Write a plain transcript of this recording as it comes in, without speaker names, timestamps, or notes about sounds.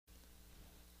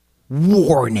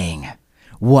Warning!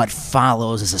 What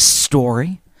follows is a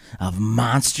story of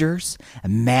monsters,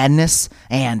 madness,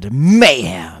 and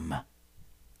mayhem.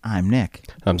 I'm Nick.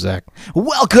 I'm Zach.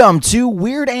 Welcome to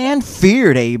Weird and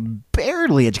Feared, a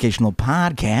barely educational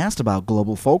podcast about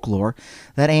global folklore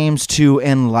that aims to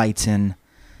enlighten,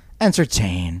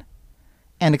 entertain,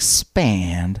 and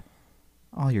expand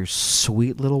all your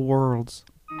sweet little worlds.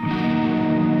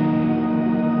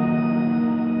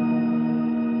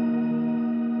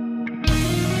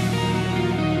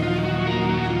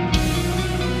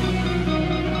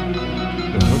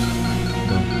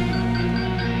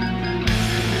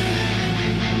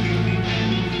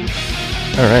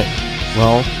 All right.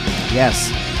 Well, Yes.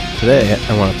 today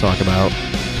we're going to talk about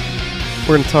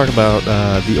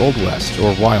the Old West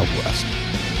or Wild West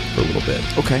for a little bit.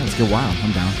 Okay, let's get wild.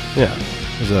 I'm down. Yeah.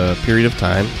 There's a period of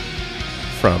time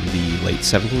from the late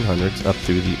 1700s up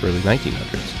through the early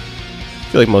 1900s.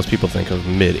 I feel like most people think of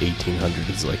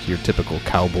mid-1800s like your typical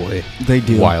cowboy, They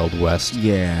do. Wild West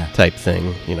Yeah. type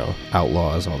thing, you know,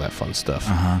 outlaws, all that fun stuff.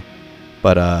 Uh-huh.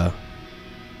 But,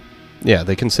 yeah,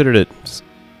 they considered it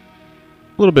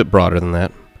a little bit broader than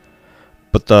that.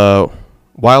 But the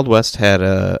Wild West had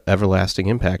a everlasting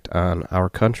impact on our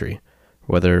country,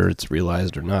 whether it's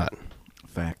realized or not.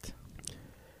 Fact.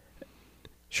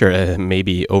 Sure, it may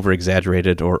be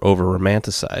over-exaggerated or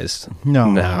over-romanticized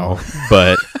now,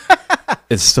 but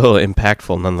it's still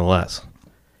impactful nonetheless.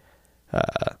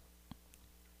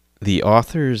 The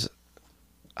authors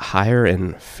Heyer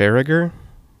and Farragher,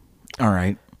 All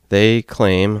right. they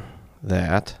claim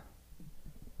that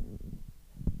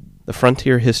the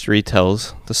frontier history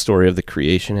tells the story of the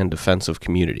creation and defense of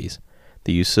communities,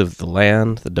 the use of the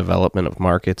land, the development of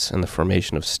markets, and the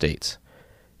formation of states.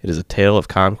 It is a tale of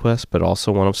conquest, but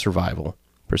also one of survival,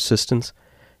 persistence,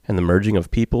 and the merging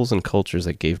of peoples and cultures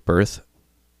that gave birth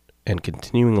and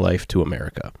continuing life to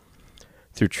America.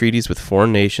 Through treaties with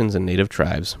foreign nations and native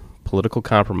tribes, political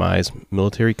compromise,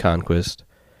 military conquest,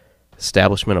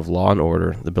 establishment of law and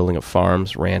order, the building of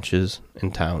farms, ranches,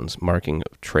 and towns, marking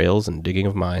of trails and digging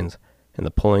of mines, and the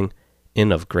pulling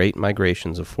in of great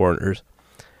migrations of foreigners,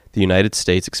 the United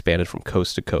States expanded from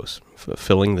coast to coast,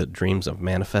 fulfilling the dreams of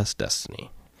manifest destiny.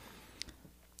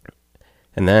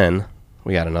 And then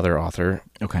we got another author,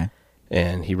 Okay.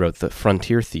 and he wrote the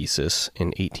Frontier Thesis in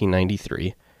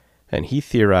 1893, and he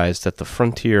theorized that the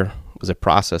frontier was a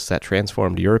process that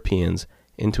transformed Europeans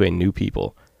into a new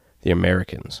people, the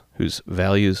Americans, whose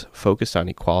values focused on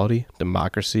equality,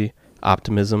 democracy,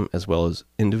 optimism, as well as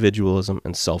individualism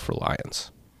and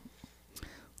self-reliance.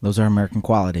 Those are American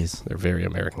qualities. They're very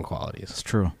American qualities. It's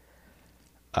true.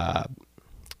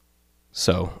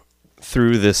 So,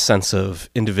 through this sense of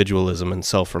individualism and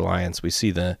self-reliance, we see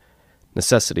the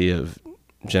necessity of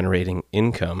generating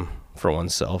income for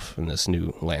oneself in this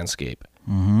new landscape.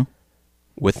 Mm-hmm.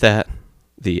 With that,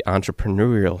 the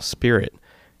entrepreneurial spirit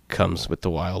comes with the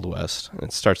Wild West, and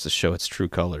it starts to show its true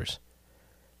colors.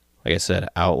 Like I said,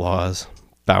 outlaws,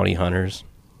 bounty hunters,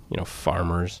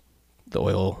 farmers, the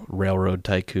oil railroad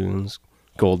tycoons,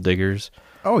 gold diggers,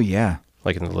 Oh, yeah.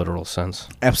 like in the literal sense.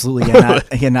 Absolutely.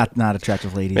 Yeah, not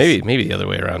attractive ladies. Maybe the other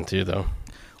way around too, though.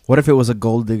 What if it was a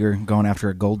gold digger going after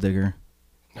a gold digger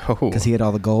Oh, because he had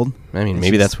all the gold? I mean, It's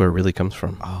maybe just- that's where it really comes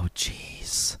from. Oh,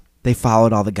 jeez. They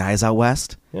followed all the guys out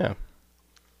west, Yeah,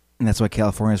 and that's why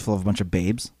California is full of a bunch of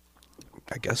babes.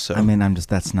 I guess so. I mean,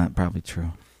 that's not probably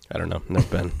true. I don't know. Never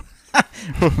been.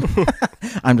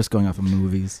 I'm just going off of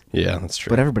movies. Yeah, that's true.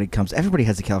 But everybody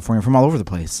heads to California from all over the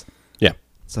place. Yeah.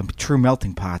 It's a true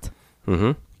melting pot.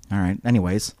 Mm-hmm. All right.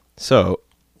 Anyways. So,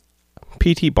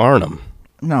 P.T. Barnum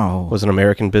No. was an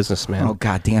American businessman. Oh,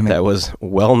 God damn it. That was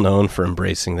well known for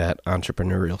embracing that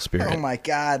entrepreneurial spirit. Oh, my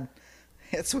God.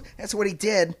 That's what he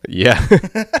did. Yeah,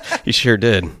 he sure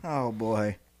did. Oh,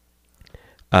 boy.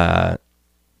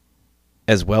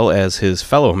 As well as his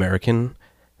fellow American,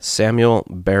 Samuel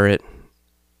Barrett.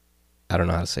 I don't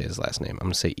know how to say his last name. I'm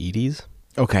going to say Eads.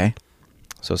 Okay.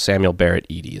 So Samuel Barrett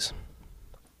Eads.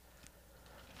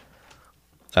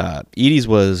 Eads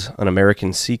was an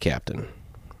American sea captain.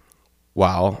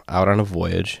 While out on a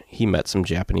voyage, he met some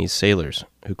Japanese sailors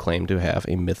who claimed to have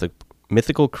a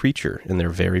mythical creature in their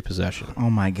very possession. Oh,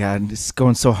 my God. It's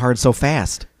going so hard so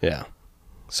fast. Yeah.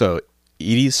 So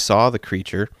Eads saw the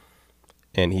creature,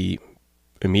 and he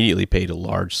immediately paid a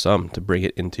large sum to bring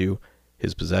it into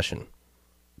his possession.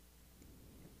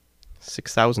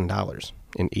 $6,000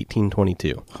 in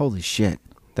 1822. Holy shit.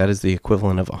 That is the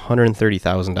equivalent of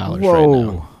 $130,000 Whoa.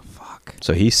 right now. Fuck.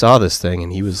 So he saw this thing,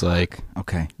 and he was like,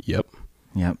 Okay. yep,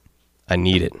 Yep. I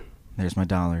need it. There's my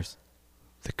dollars.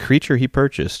 The creature he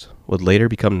purchased would later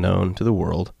become known to the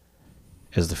world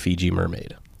as the Fiji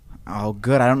mermaid. Oh,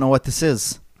 good. I don't know what this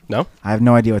is. No? I have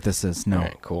no idea what this is. No. All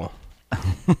right, cool.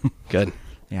 Good.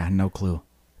 Yeah, no clue.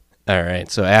 All right,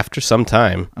 so after some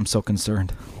time, I'm so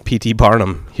concerned. P.T.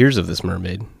 Barnum hears of this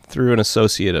mermaid through an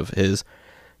associate of his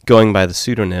going by the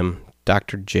pseudonym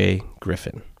Dr. J.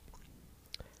 Griffin.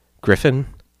 Griffin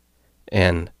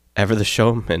and Ever the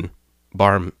Showman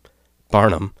Barnum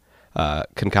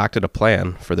concocted a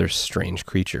plan for their strange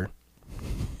creature.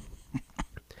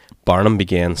 Barnum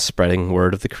began spreading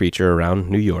word of the creature around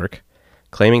New York,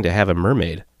 claiming to have a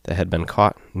mermaid that had been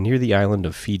caught near the island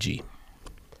of Fiji.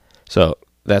 So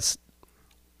that's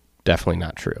definitely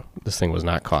not true. This thing was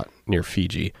not caught near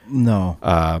Fiji. No.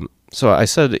 So I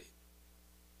said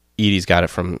Edie's got it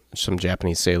from some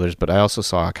Japanese sailors, but I also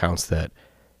saw accounts that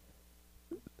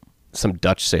some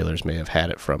Dutch sailors may have had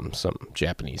it from some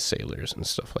Japanese sailors and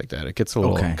stuff like that. It gets a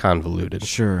little convoluted.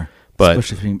 Sure. But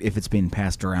especially if it's being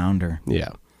passed around or... Yeah.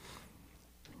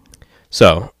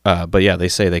 So, but yeah, they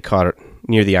say they caught it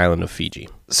near the island of Fiji.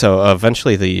 So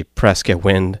eventually the press get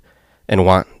wind and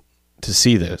want to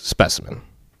see the specimen.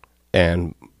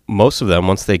 And most of them,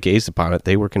 once they gazed upon it,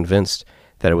 they were convinced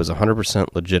that it was 100%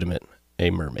 legitimate,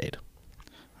 a mermaid.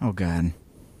 Oh, God.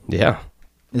 Yeah.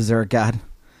 Is there a God?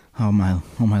 Oh,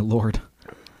 my Lord.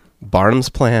 Barnum's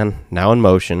plan, now in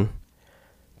motion,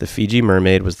 the Fiji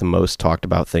mermaid was the most talked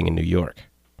about thing in New York.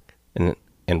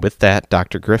 And with that,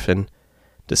 Dr. Griffin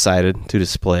decided to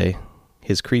display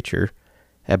his creature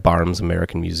at Barnum's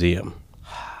American Museum.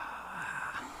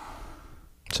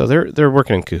 So they're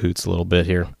working in cahoots a little bit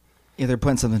here. Yeah, they're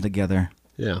putting something together.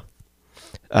 Yeah.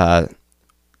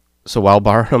 So while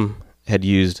Barnum had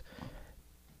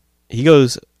he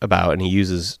goes about and he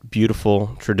uses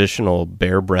beautiful, traditional,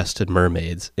 bare-breasted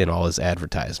mermaids in all his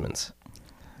advertisements.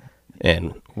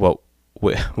 And what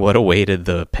awaited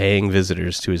the paying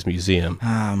visitors to his museum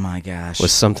Oh, my gosh.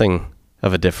 was something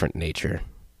of a different nature.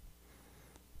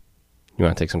 You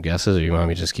want to take some guesses, or you want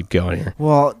me to just keep going here?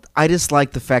 Well, I just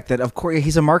like the fact that, of course,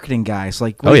 he's a marketing guy. So,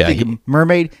 like, Oh, what do yeah, you think?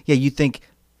 Mermaid? Yeah, you think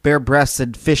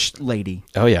bare-breasted fish lady.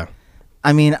 Oh, yeah.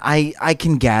 I mean, I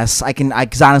can guess.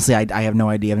 Because honestly, I have no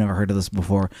idea. I've never heard of this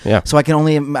before. Yeah. So I can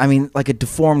only, like a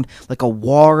deformed, like a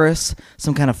walrus,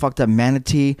 some kind of fucked up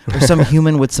manatee, or some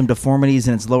human with some deformities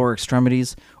in its lower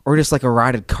extremities, or just like a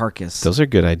rotted carcass. Those are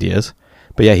good ideas.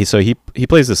 But yeah, he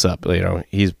plays this up. You know,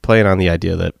 he's playing on the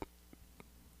idea that,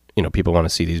 you know, people want to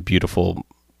see these beautiful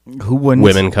Who wouldn't?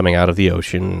 women coming out of the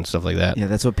ocean and stuff like that. Yeah,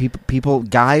 that's what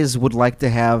guys would like to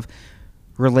have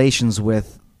relations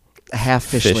with half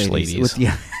fish ladies. With,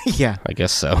 yeah, yeah. I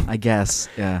guess so. I guess,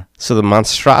 yeah. So the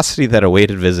monstrosity that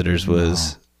awaited visitors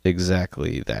was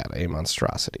exactly that, a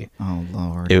monstrosity. Oh,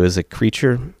 Lord. It was a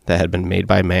creature that had been made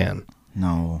by man.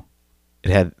 No.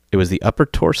 It was the upper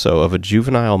torso of a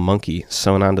juvenile monkey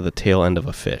sewn onto the tail end of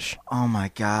a fish. Oh,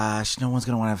 my gosh. No one's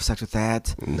going to want to have sex with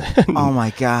that. Oh, my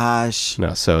gosh.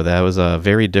 No, so that was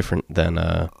very different than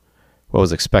what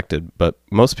was expected, but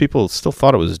most people still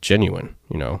thought it was genuine,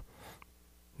 you know.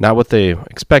 Not what they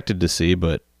expected to see,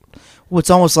 but... Well,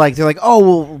 it's almost like they're like,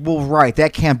 oh, well, right,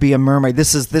 that can't be a mermaid.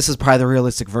 This is probably the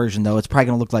realistic version, though. It's probably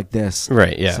going to look like this.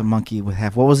 Right, yeah. It's a monkey with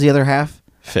half. What was the other half?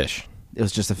 Fish. It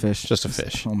was just a fish? Just a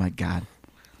fish. Oh, my God.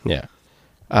 Yeah.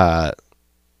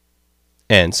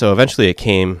 And so eventually it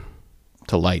came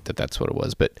to light that that's what it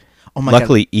was, but Oh my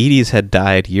luckily Edie's had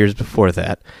died years before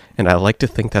that, and I like to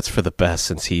think that's for the best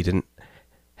since he didn't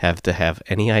have to have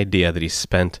any idea that he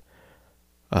spent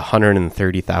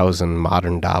 130,000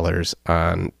 modern dollars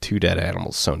on two dead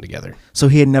animals sewn together. So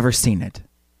he had never seen it.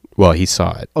 Well, he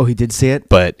saw it, Oh, he did see it?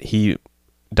 but he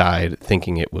died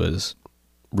thinking it was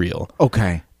real.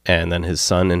 Okay. And then his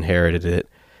son inherited it,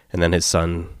 and then his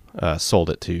son sold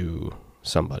it to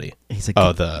somebody. He's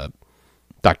like, the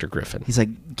Dr. Griffin. He's like,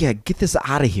 yeah, get this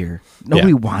out of here.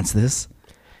 Nobody wants this.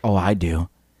 Oh, I do.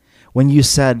 When you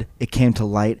said it came to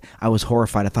light, I was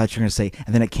horrified. I thought you were going to say,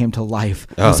 and then it came to life.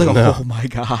 I was like, no. oh my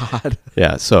God.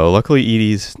 Yeah, so luckily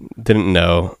Edie's didn't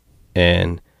know,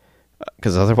 and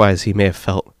because otherwise he may have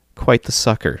felt quite the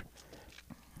sucker.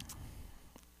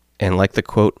 And like the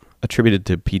quote attributed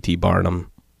to P.T. Barnum,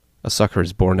 a sucker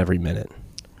is born every minute.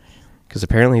 Because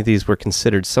apparently these were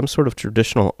considered some sort of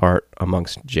traditional art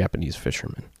amongst Japanese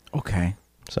fishermen. Okay.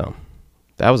 So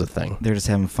that was a thing. They're just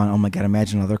having fun. Oh my God,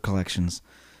 imagine all their collections.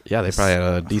 Yeah, they probably had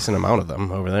a decent amount of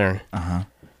them over there. Uh-huh.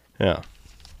 Yeah.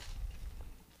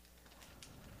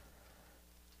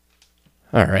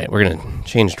 All right, we're going to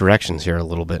change directions here a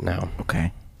little bit now.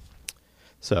 Okay.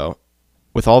 So,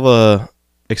 with all the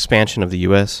expansion of the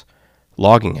U.S.,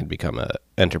 logging had become an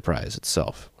enterprise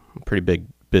itself. A pretty big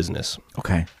business.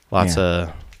 Okay. Lots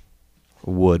of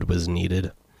wood was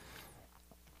needed.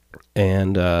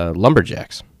 And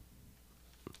lumberjacks.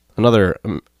 another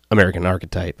American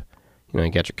archetype. You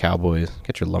got your cowboys,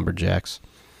 got your lumberjacks.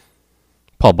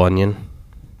 Paul Bunyan.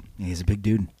 Yeah, he's a big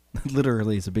dude.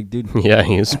 Literally, he's a big dude. Yeah,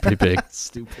 he is pretty big.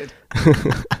 Stupid.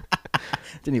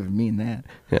 Didn't even mean that.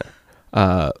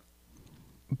 Yeah.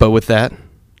 But with that,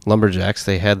 lumberjacks,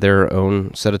 they had their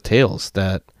own set of tales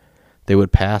that they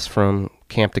would pass from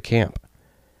camp to camp.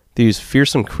 These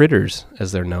fearsome critters,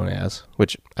 as they're known as,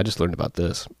 which I just learned about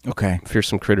this. Okay.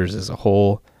 Fearsome critters is a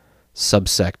whole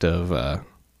subsect of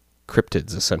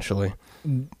cryptids, essentially.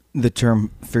 The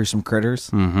term fearsome critters?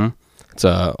 Mm-hmm. It's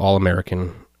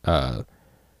all-American, but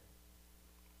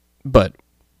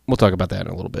we'll talk about that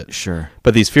in a little bit. Sure.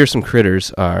 But these fearsome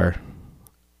critters are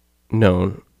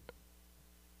known,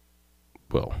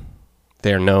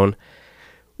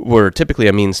 were typically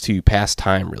a means to pass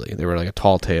time, really. They were like a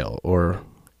tall tale, or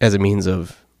as a means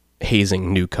of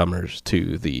hazing newcomers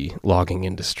to the logging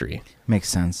industry. Makes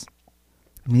sense.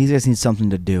 I mean, these guys need something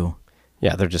to do.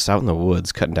 Yeah, they're just out in the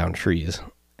woods cutting down trees.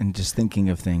 And just thinking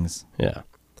of things. Yeah.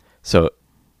 So,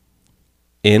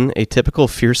 in a typical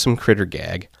fearsome critter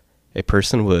gag, a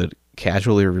person would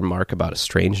casually remark about a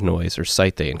strange noise or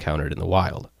sight they encountered in the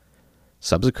wild.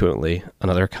 Subsequently,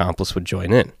 another accomplice would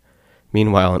join in.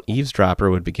 Meanwhile, an eavesdropper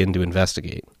would begin to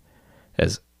investigate.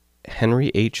 As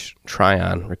Henry H.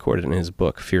 Tryon recorded in his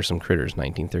book, Fearsome Critters,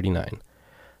 1939.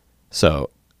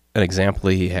 So, an example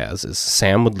he has is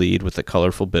Sam would lead with a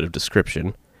colorful bit of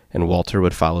description, and Walter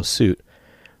would follow suit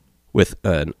with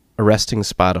an arresting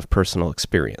spot of personal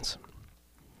experience.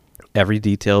 Every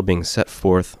detail being set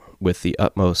forth with the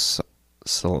utmost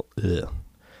solemnity.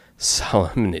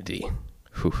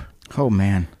 Whew. Oh,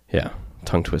 man. Yeah,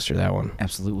 tongue twister, that one.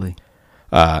 Absolutely.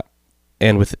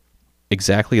 And with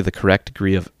exactly the correct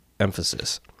degree of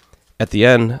emphasis. At the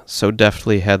end, so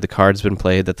deftly had the cards been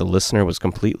played that the listener was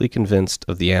completely convinced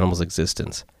of the animal's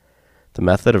existence. The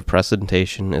method of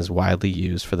presentation is widely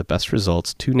used for the best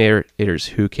results. Two narrators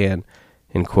who can,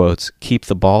 in quotes, keep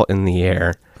the ball in the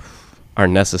air are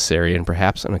necessary, and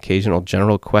perhaps an occasional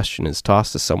general question is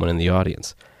tossed to someone in the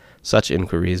audience, such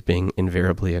inquiries being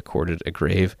invariably accorded a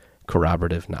grave,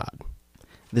 corroborative nod.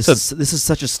 This is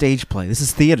such a stage play. This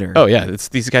is theater. Oh yeah,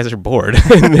 these guys are bored.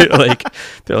 And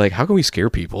they're like, how can we scare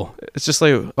people? It's just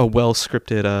like a well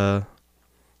scripted,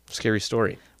 scary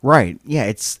story. Right. Yeah.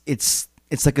 It's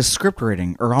like a script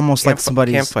reading, or almost like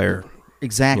somebody's campfire.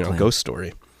 Exactly. Ghost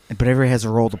story. But everybody has a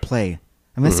role to play.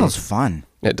 I mean, that sounds fun.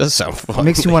 It does sound fun. It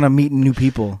makes you want to meet new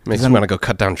people. It makes you want to go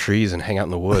cut down trees and hang out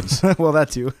in the woods. Well,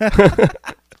 that too.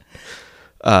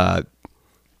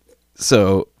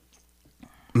 So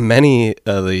many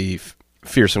of the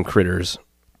fearsome critters,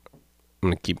 I'm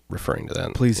going to keep referring to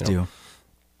them. Please do.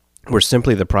 Were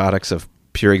simply the products of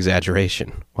pure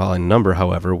exaggeration, while a number,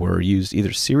 however, were used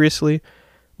either seriously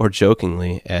or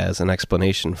jokingly as an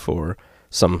explanation for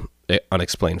some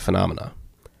unexplained phenomena.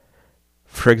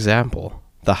 For example,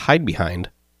 the hide-behind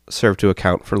served to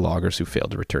account for loggers who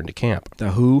failed to return to camp.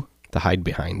 The who? The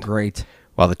hide-behind. Great.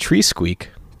 While the tree squeak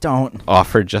Don't.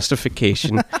 offered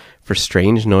justification for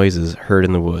strange noises heard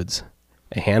in the woods.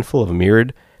 A handful of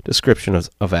mirrored descriptions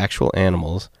of actual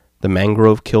animals, the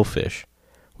mangrove killfish,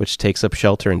 which takes up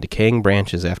shelter in decaying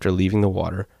branches after leaving the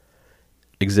water,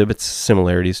 exhibits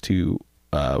similarities to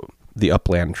the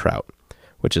upland trout,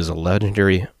 which is a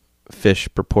legendary fish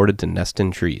purported to nest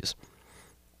in trees.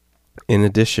 In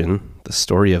addition, the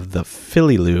story of the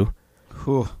Philly-Loo,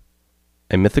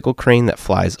 a mythical crane that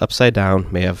flies upside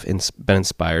down, may have been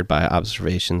inspired by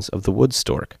observations of the wood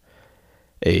stork,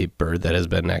 a bird that has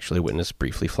been actually witnessed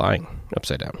briefly flying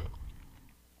upside down.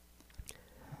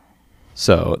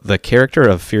 So, the character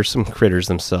of fearsome critters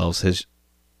themselves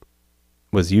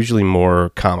was usually more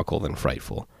comical than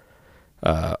frightful.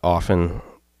 Often,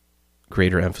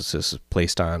 greater emphasis is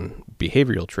placed on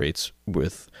behavioral traits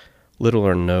with little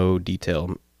or no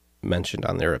detail mentioned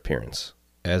on their appearance,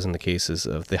 as in the cases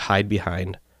of the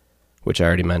hide-behind, which I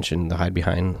already mentioned. The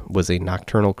hide-behind was a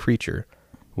nocturnal creature,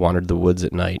 wandered the woods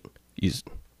at night, used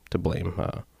to blame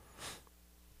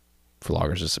for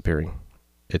loggers disappearing.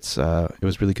 It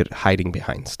was really good at hiding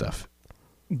behind stuff.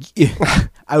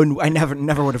 I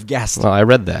never would have guessed. Well, I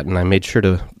read that, and I made sure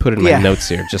to put it in my notes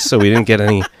here, just so we didn't get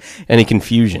any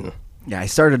confusion. Yeah, I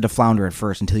started to flounder at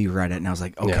first until you read it, and I was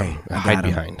like, okay, yeah, I hide got him.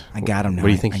 behind. I got him now. What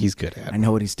do you think he's good at? I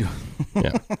know what he's doing.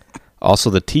 Yeah. Also,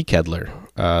 the tea keddler.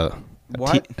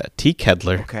 What? A tea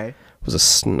keddler Okay. was a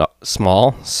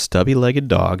small, stubby-legged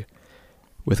dog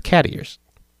with cat ears,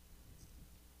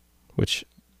 which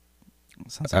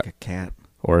Sounds like a cat.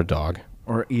 or a dog.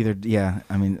 Or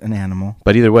an animal.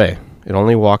 But either way, it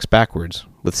only walks backwards,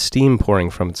 with steam pouring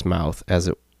from its mouth as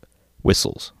it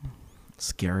whistles.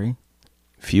 Scary.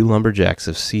 Few lumberjacks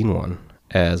have seen one,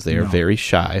 as they are No. very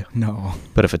shy. No.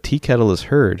 But if a tea kettle is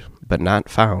heard but not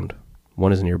found,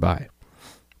 one is nearby.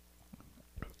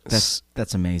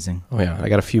 That's amazing. Oh yeah, I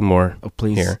got a few more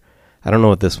Please. here. I don't know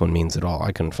what this one means at all.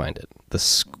 I couldn't find it. The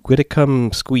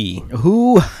squidicum squee.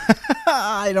 Who?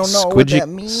 I don't know what that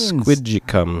means.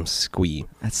 Squidicum squee.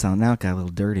 That got a little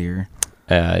dirtier.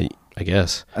 I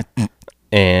guess.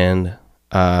 And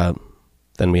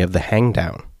then we have the hang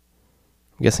down.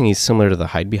 I'm guessing he's similar to the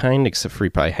hide behind, except for he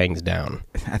probably hangs down.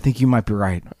 I think you might be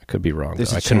right. I could be wrong, There's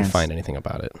though. a I couldn't chance. find anything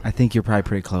about it. I think you're probably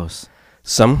pretty close.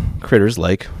 Some critters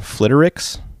like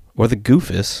Flitterix or the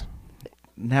Goofus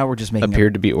Now we're just making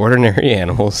appeared to be ordinary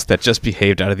animals that just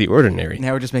behaved out of the ordinary.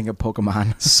 Now we're just making a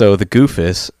Pokemon. So the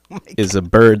Goofus is a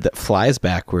bird that flies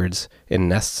backwards and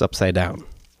nests upside down.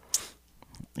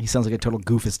 He sounds like a total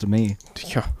goofus to me.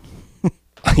 Yeah.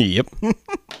 Yep.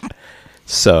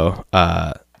 So,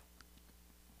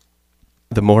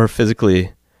 the more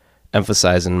physically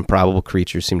emphasized and improbable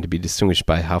creatures seem to be distinguished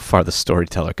by how far the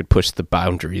storyteller could push the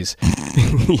boundaries.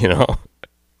 You know?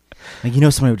 Like,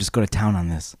 somebody would just go to town on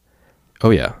this.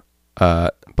 Oh, yeah.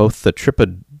 Both the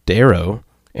Tripodero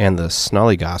and the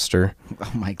Snollygoster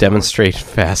Oh my god. demonstrate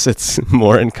facets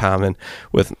more in common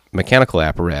with mechanical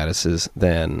apparatuses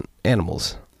than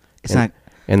animals. It's not.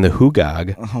 And the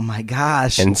Hugog Oh my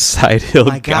gosh. and Sidehill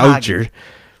My God. Gouger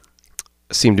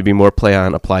seem to be more play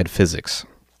on applied physics.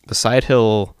 The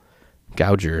Sidehill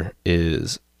Gouger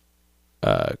is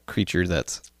a creature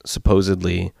that's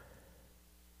supposedly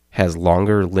has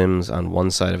longer limbs on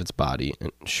one side of its body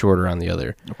and shorter on the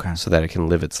other, Okay. so that it can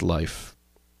live its life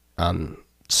on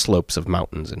slopes of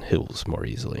mountains and hills more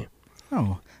easily.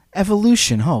 Oh,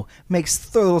 evolution. Oh,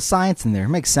 throw a little science in there.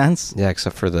 Makes sense. Yeah,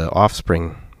 except for the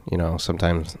offspring,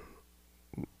 sometimes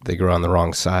they grow on the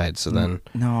wrong side, so then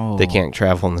No. they can't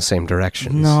travel in the same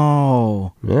directions.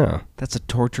 No. Yeah. That's a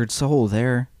tortured soul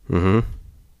there. Mm-hmm.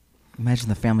 Imagine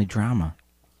the family drama.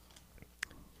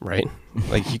 Right?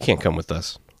 Like, you can't come with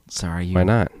us. Sorry. Why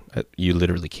not? You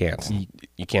literally can't. You-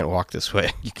 You can't walk this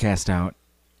way. You cast out.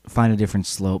 Find a different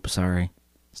slope. Sorry.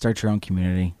 Start your own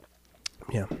community.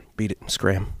 Yeah. Beat it.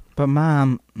 Scram. But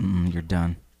Mom, you're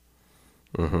done.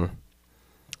 Mm-hmm.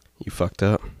 You fucked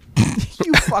up.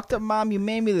 You fucked up, Mom. You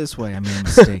made me this way. I made a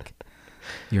mistake.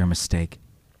 You're a mistake.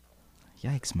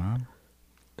 Yikes, Mom.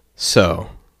 So,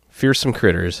 fearsome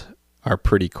critters are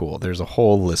pretty cool. There's a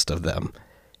whole list of them.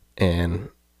 And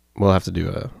we'll have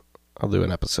to I'll do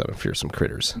an episode of fearsome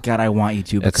critters God, I want you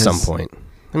to. at Because some point.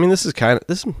 I mean, we'll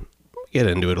get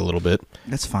into it a little bit.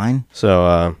 That's fine.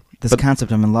 So, This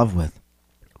concept I'm in love with.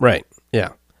 right. Yeah.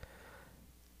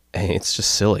 Hey, it's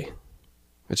just silly.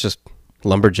 It's just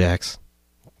lumberjacks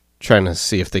trying to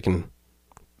see if they can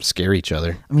scare each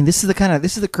other. I mean, this is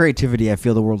the creativity I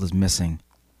feel the world is missing.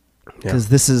 Because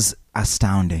this is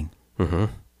astounding. Mm-hmm.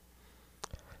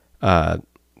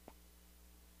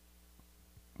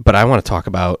 But I want to talk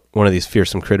about one of these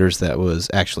fearsome critters that was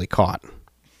actually caught.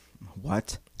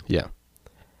 What? Yeah.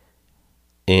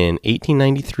 In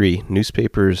 1893,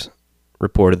 newspapers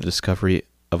reported the discovery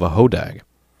of a hodag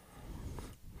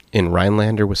in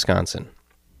Rhinelander, Wisconsin.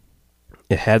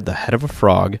 It had the head of a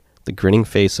frog, the grinning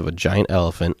face of a giant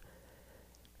elephant,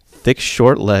 thick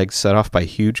short legs set off by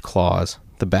huge claws,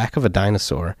 the back of a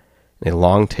dinosaur, and a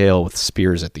long tail with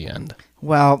spears at the end.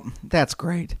 Well, that's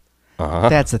great. Uh-huh.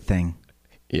 That's a thing.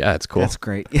 Yeah, it's cool. That's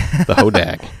great. The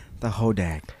hodag. The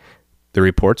hodag. The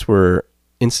reports were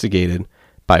instigated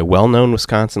by well-known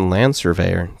Wisconsin land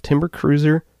surveyor, timber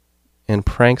cruiser, and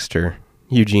prankster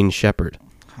Eugene Shepard,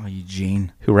 Oh,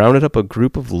 Eugene. who rounded up a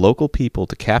group of local people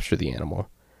to capture the animal.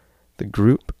 The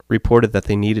group reported that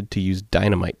they needed to use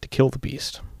dynamite to kill the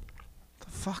beast. The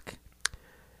fuck?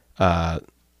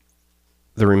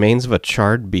 The remains of a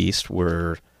charred beast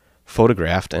were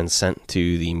photographed and sent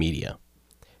to the media.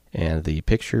 And the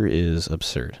picture is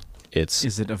absurd.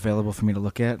 Is it available for me to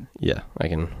look at? Yeah,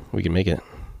 we can make it.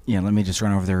 Yeah, let me just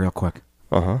run over there real quick.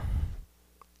 Uh-huh.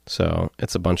 So,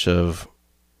 it's a bunch of,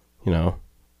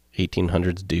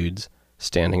 1800s dudes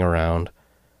standing around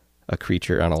a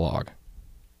creature on a log.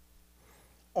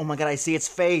 Oh my god, I see its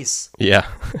face. Yeah.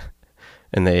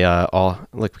 And they all,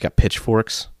 we got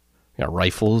pitchforks, we got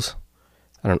rifles,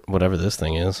 whatever this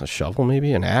thing is, a shovel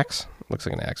maybe, an axe? Looks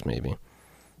like an axe maybe.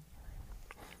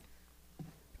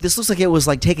 This looks like it was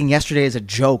like taken yesterday as a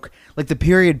joke. Like the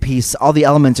period piece, all the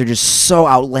elements are just so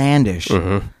outlandish.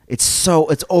 Mm-hmm.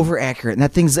 It's over accurate, and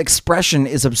that thing's expression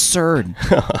is absurd.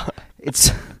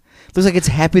 Looks like it's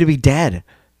happy to be dead.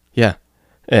 Yeah.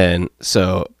 And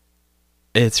so,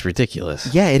 it's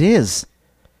ridiculous. Yeah, it is.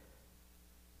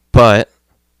 But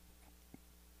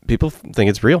people think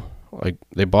it's real. Like,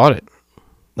 they bought it.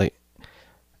 Like,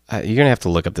 You're going to have to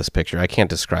look up this picture. I can't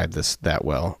describe this that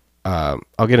well.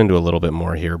 I'll get into a little bit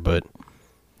more here, but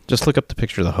just look up the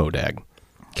picture of the hodag,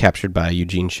 captured by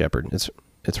Eugene Shepard.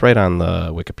 It's right on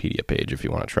the Wikipedia page if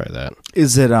you want to try that.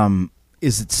 Is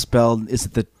it spelled? Is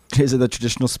it the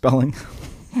traditional spelling?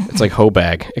 It's like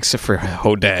hobag, except for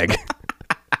hodag.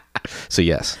 So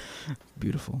yes,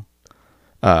 beautiful.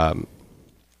 But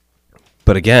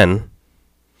again,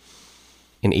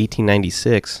 in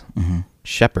 1896,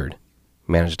 Shepard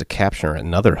managed to capture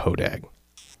another hodag.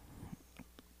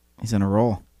 He's on a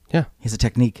roll. Yeah, he's a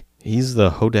technique. He's the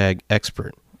hodag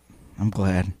expert. I'm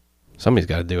glad. Somebody's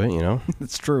got to do it, you know.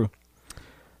 It's true.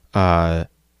 However,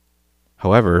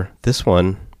 this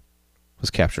one was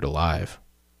captured alive.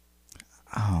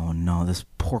 Oh no, this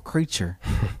poor creature.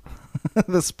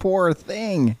 This poor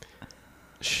thing.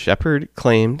 Shepard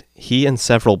claimed he and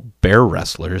several bear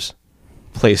wrestlers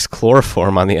placed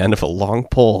chloroform on the end of a long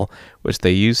pole, which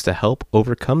they used to help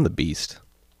overcome the beast.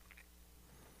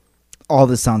 All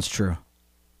this sounds true.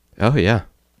 Oh, yeah.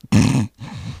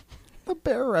 The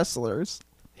bear wrestlers.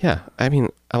 Yeah, I mean,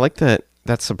 I like that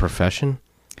that's a profession.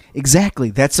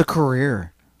 Exactly, that's a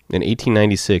career. In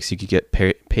 1896, you could get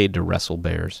paid to wrestle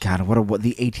bears. God, what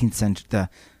the 18th century, the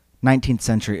 19th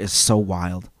century is so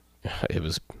wild. It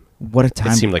was. What a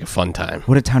time! It seemed like a fun time.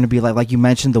 What a time to be like you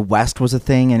mentioned, the West was a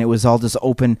thing, and it was all just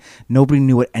open. Nobody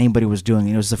knew what anybody was doing.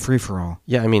 It was a free for all.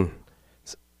 Yeah, I mean,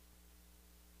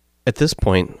 at this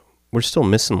point, we're still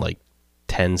missing like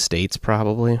 10 states,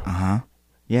 probably.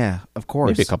 Yeah, of course.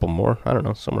 Maybe a couple more. I don't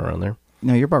know, somewhere around there.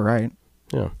 No, you're about right.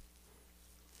 Yeah.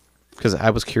 Because I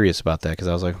was curious about that. Because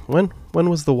I was like, when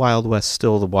was the Wild West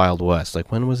still the Wild West?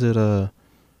 Like, when was it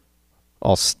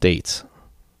all states?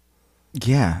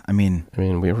 Yeah, I mean,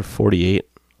 we were 48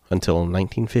 until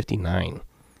 1959.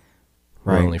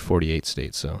 We're Right. only 48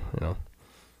 states, so, you know.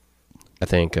 I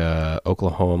think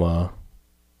Oklahoma,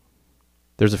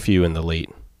 there's a few in the late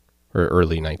or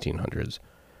early 1900s.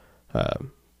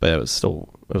 But it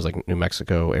was like New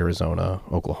Mexico, Arizona,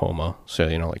 Oklahoma. So,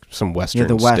 you know, like some western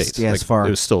the West, states. yeah, like, it's far. It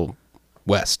was still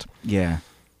west. yeah.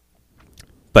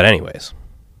 But anyways,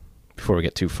 before we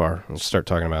get too far, let's start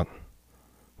talking about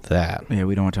that. Yeah,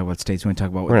 we don't want to talk about states. We want to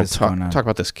talk about We're what going this to is going on. talk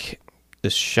about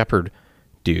this Shepard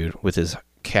dude with his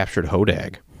captured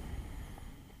hodag.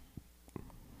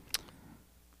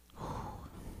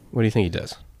 What do you think he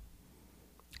does?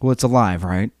 Well, it's alive,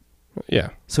 right? Yeah.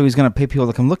 So he's going to pay people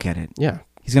to come look at it. Yeah.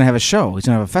 He's going to have a show. He's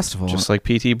going to have a festival. Just like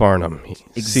P.T. Barnum. He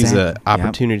sees Exactly. an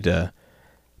opportunity to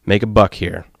make a buck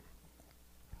here.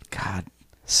 God,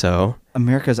 So,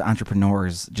 America's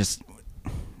entrepreneurs just,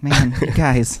 man, you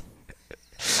guys.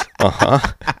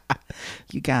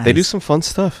 You guys. they do some fun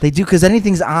stuff. They do, because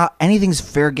anything's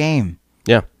fair game.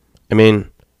 Yeah. I mean,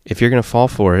 if you're going to fall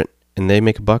for it and they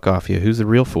make a buck off you, who's the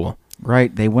real fool?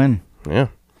 Right, they win. Yeah.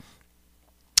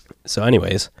 So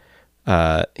anyways,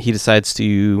 he decides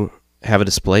to have a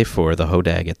display for the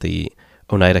hodag at the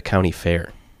Oneida County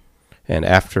Fair. And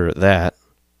after that,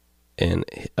 in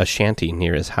a shanty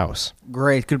near his house,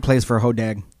 Great, good place for a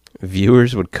hodag.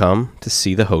 viewers would come to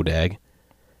see the hodag,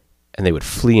 and they would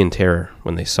flee in terror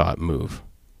when they saw it move.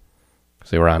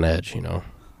 Because they were on edge, you know.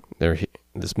 They're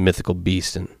this mythical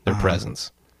beast in their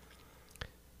presence.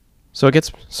 So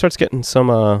it starts getting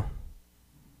some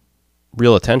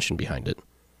real attention behind it.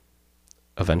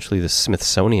 Eventually, the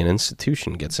Smithsonian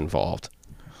Institution gets involved,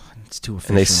 It's too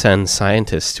official. and they send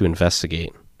scientists to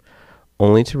investigate,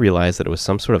 only to realize that it was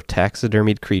some sort of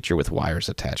taxidermied creature with wires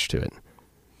attached to it.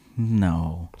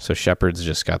 No. So Shepard's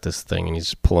just got this thing, and he's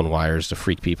just pulling wires to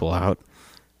freak people out.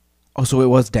 Oh, so it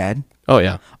was dead? Oh,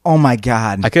 yeah. Oh, my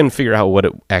God. I couldn't figure out what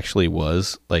it actually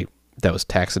was, like, that was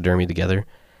taxidermy together.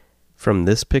 From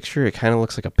this picture, it kind of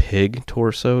looks like a pig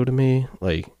torso to me.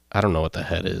 Like, I don't know what the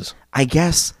head is. I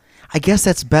guess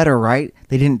that's better, right?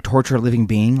 They didn't torture a living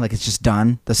being. Like, it's just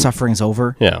done. The suffering's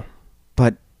over. Yeah.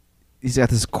 But he's got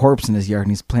this corpse in his yard,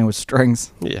 and he's playing with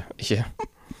strings. Yeah. Yeah.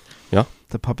 Yeah.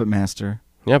 The puppet master.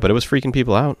 Yeah, but it was freaking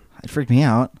people out. It freaked me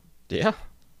out. Yeah.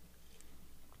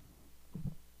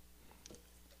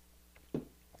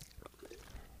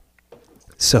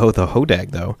 So the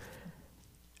hodag, though,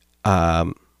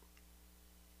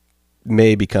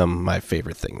 may become my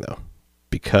favorite thing, though,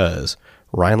 because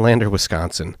Rhinelander,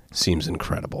 Wisconsin seems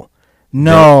incredible.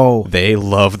 No. They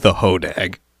love the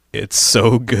hodag. It's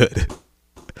so good.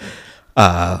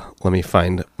 Let me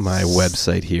find my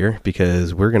website here,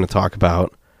 because we're going to talk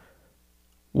about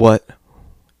what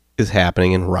is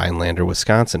happening in Rhinelander,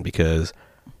 Wisconsin, because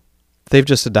they've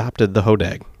just adopted the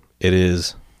hodag. It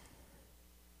is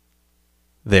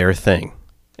their thing,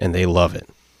 and they love it,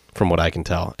 from what I can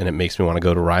tell. And it makes me want to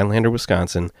go to Rhinelander,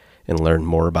 Wisconsin, and learn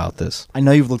more about this. I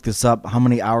know you've looked this up. How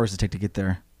many hours does it take to get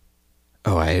there?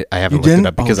 Oh, I haven't looked didn't? it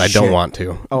up because Oh, I don't shit. want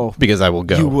to. Oh. Because I will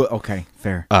go. You would, okay,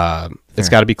 fair. It's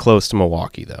got to be close to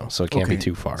Milwaukee, though, so it can't be Okay,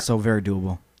 too far. So very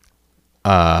doable.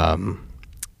 Go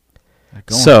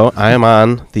So on. I am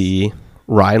on the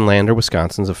Rhinelander,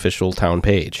 Wisconsin's official town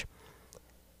page.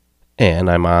 And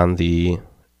I'm on the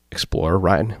Explore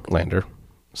Rhinelander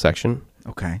section.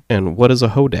 Okay. And what is a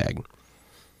hodag?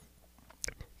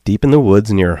 Deep in the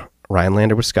woods near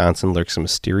Rhinelander, Wisconsin, lurks a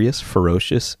mysterious,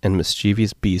 ferocious, and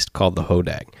mischievous beast called the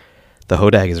hodag. The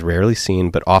hodag is rarely seen,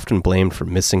 but often blamed for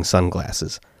missing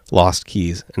sunglasses, lost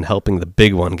keys, and helping the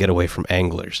big one get away from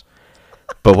anglers.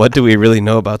 But what do we really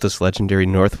know about this legendary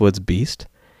Northwoods beast?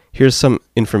 Here's some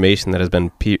information that has been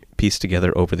pieced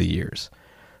together over the years.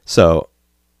 So,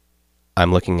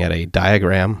 I'm looking at a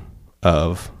diagram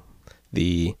of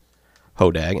the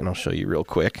hodag, and I'll show you real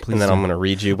quick. Please and then do. I'm going to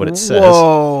read you what it says.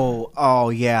 Whoa. Oh,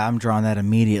 yeah, I'm drawing that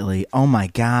immediately. Oh, my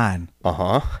God.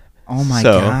 Uh-huh. Oh, my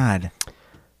So, God.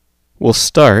 We'll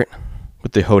start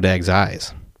with the hodag's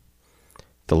eyes.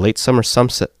 The late summer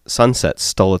sunset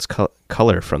stole its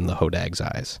color from the hodag's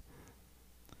eyes.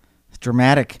 It's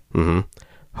dramatic.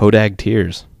 Hodag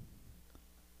tears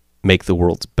make the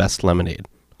world's best lemonade.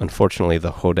 Unfortunately,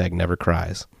 the hodag never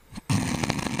cries.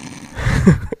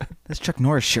 That's Chuck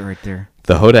Norris shit right there.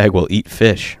 The hodag will eat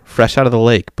fish fresh out of the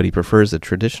lake, but he prefers a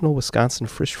traditional Wisconsin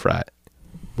fish fry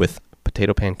with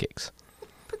potato pancakes.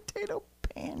 Potato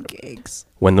pancakes.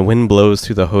 When the wind blows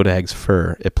through the hodag's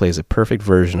fur, it plays a perfect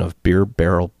version of beer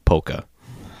barrel polka.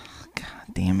 God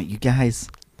damn it, you guys.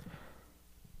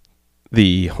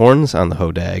 The horns on the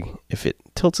hodag, if it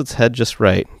tilts its head just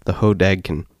right, the hodag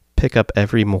can pick up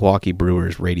every Milwaukee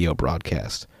Brewers radio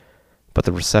broadcast. But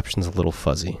the reception's a little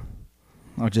fuzzy.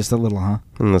 Oh, just a little, huh?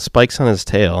 And the spikes on his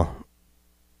tail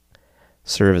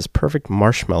serve as perfect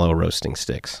marshmallow roasting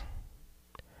sticks.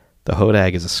 The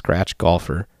hodag is a scratch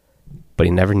golfer, but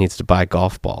he never needs to buy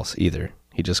golf balls either.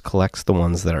 He just collects the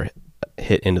ones that are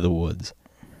hit into the woods.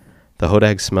 The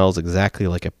hodag smells exactly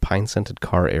like a pine-scented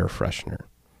car air freshener.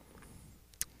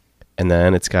 And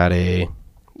then it's got a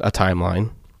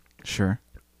timeline. Sure.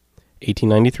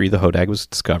 1893, the hodag was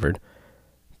discovered.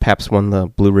 Pabst won the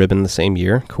Blue Ribbon the same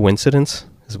year. Coincidence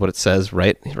is what it says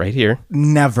right here.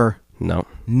 Never. No.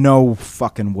 No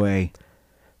fucking way.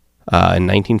 In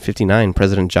 1959,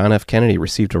 President John F. Kennedy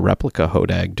received a replica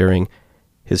hodag during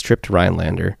his trip to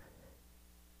Rhinelander.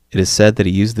 It is said that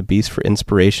he used the beast for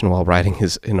inspiration while writing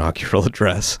his inaugural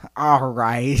address. All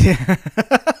right.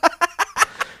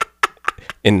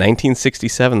 In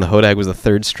 1967, the hodag was the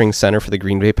third-string center for the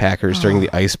Green Bay Packers during the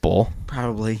Ice Bowl.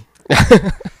 Probably.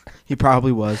 He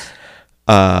probably was.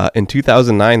 In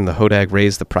 2009, the hodag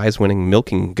raised the prize-winning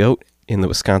milking goat in the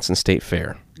Wisconsin State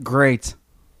Fair. Great.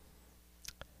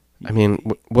 I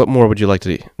mean, what more would you like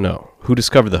to know? Who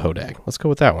discovered the hodag? Let's go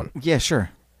with that one. Yeah,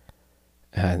 sure.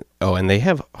 And they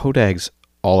have hodags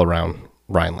all around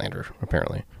Rhinelander,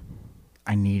 apparently.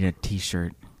 I need a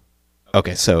t-shirt.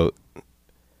 Okay, so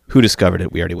who discovered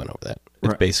it? We already went over that. It's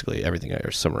Right. basically everything I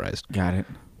summarized. Got it.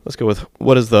 Let's go with,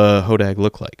 what does the hodag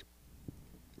look like?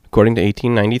 According to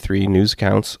 1893 news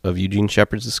accounts of Eugene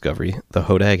Shepard's discovery, the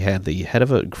hodag had the head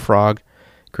of a frog,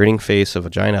 grinning face of a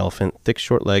giant elephant, thick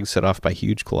short legs set off by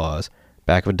huge claws,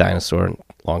 back of a dinosaur, and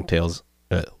long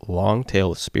tail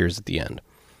with spears at the end.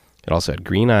 It also had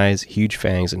green eyes, huge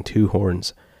fangs, and 2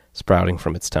 horns sprouting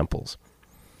from its temples.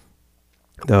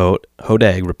 The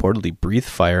hodag reportedly breathed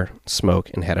fire, smoke,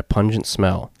 and had a pungent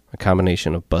smell, a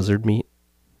combination of buzzard meat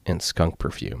and skunk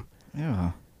perfume.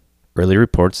 Yeah. Early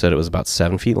reports said it was about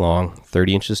 7 feet long,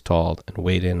 30 inches tall, and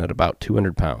weighed in at about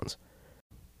 200 pounds.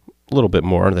 A little bit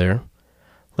more there.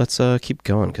 Let's keep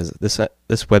going, because this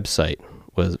website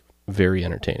was very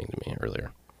entertaining to me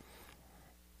earlier.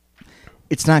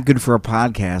 It's not good for a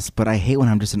podcast, but I hate when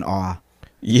I'm just in awe.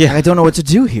 Yeah. I don't know what to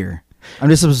do here. I'm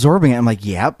just absorbing it. I'm like,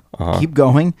 yep, Uh-huh. keep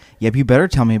going. Yep, you better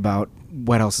tell me about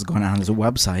what else is going on. There's a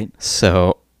website.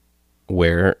 So,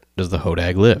 where does the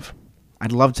hodag live?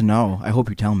 I'd love to know. I hope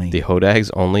you tell me. The hodag's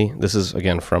only, this is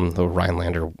again from the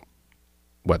Rhinelander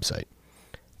website.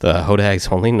 The hodag's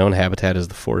only known habitat is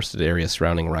the forested area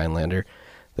surrounding Rhinelander,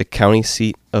 the county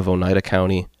seat of Oneida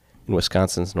County in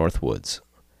Wisconsin's North Woods.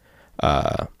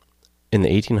 In the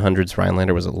 1800s,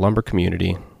 Rhinelander was a lumber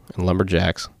community, and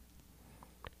lumberjacks,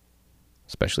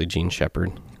 especially Gene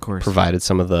Shepard, Of course. provided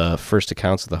some of the first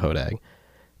accounts of the hodag.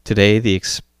 Today, the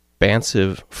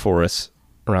expansive forests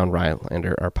around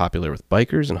Rhinelander are popular with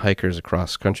bikers and hikers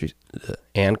across country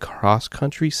and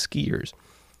cross-country skiers.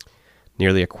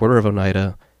 Nearly a quarter of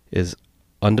Oneida is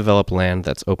undeveloped land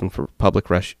that's open for public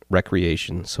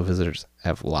recreation, so visitors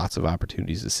have lots of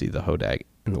opportunities to see the hodag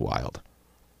in the wild.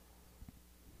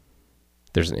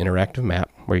 There's an interactive map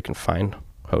where you can find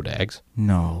hodags,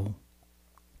 No.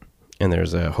 and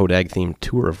there's a hodag-themed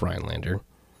tour of Rhinelander.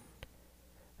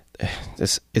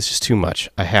 It's just too much.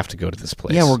 I have to go to this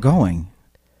place. Yeah, we're going.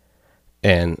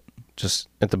 And just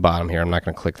at the bottom here, I'm not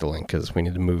going to click the link because we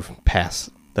need to move past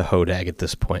the hodag at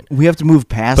this point. We have to move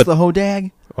past the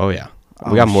hodag? Oh, yeah.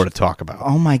 We got more to talk about.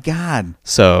 Oh, my God.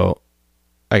 So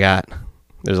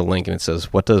there's a link and it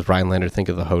says, what does Rhinelander think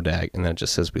of the hodag? And then it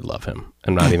just says, we love him.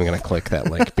 I'm not even going to click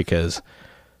that link because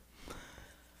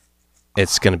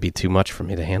it's going to be too much for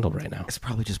me to handle right now. It's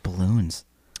probably just balloons.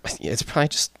 It's probably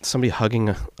just somebody hugging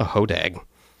a hodag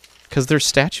because there's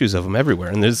statues of them everywhere.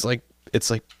 And it's like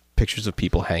pictures of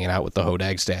people hanging out with the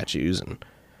hodag statues, and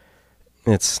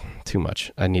it's too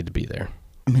much. I need to be there.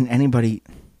 I mean, I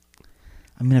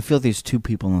feel like there's two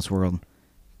people in this world.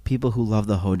 People who love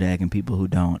the hodag and people who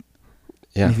don't.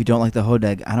 Yeah. And if you don't like the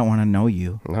hodag, I don't want to know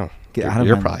you. No.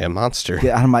 You're probably a monster.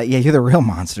 Get out of my... Yeah, you're the real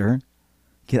monster.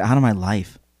 Get out of my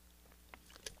life.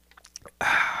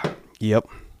 Yep.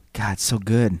 God, it's so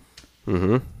good.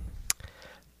 Mm-hmm.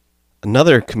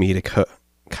 Another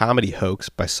comedy hoax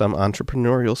by some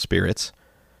entrepreneurial spirits,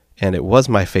 and it was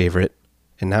my favorite,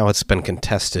 and now it's been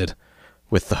contested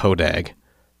with the hodag.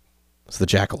 It's the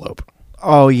jackalope.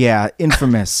 Oh, yeah.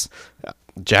 Infamous.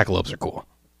 Jackalopes are cool.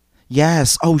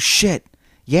 Yes. Oh, shit.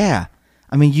 Yeah.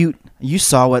 I mean, you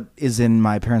saw what is in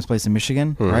my parents' place in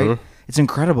Michigan, right? It's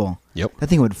incredible. Yep. That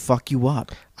thing would fuck you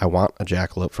up. I want a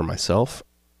jackalope for myself,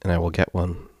 and I will get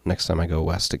one next time I go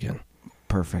west again.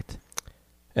 Perfect.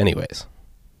 Anyways,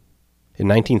 in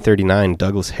 1939,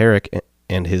 Douglas Herrick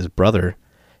and his brother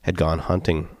had gone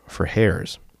hunting for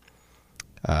hares.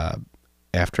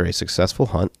 After a successful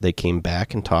hunt, they came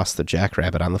back and tossed the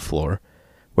jackrabbit on the floor,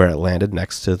 where it landed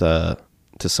next to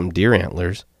some deer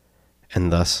antlers,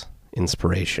 and thus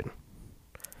inspiration.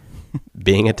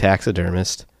 Being a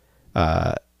taxidermist,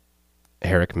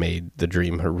 Herrick made the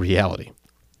dream a reality.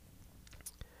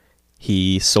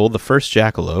 He sold the first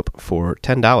jackalope for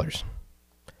 $10.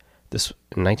 This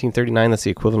in 1939. That's the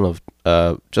equivalent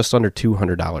of just under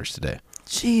 $200 today.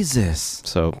 Jesus.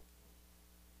 So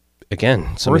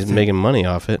again, somebody's making money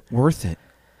off it. Worth it.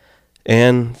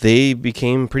 And they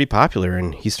became pretty popular,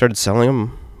 and he started selling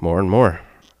them more and more.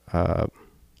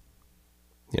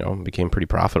 Became pretty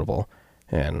profitable.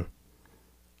 And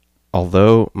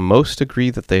although most agree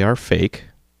that they are fake,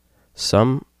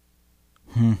 some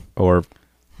or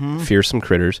fearsome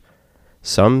critters,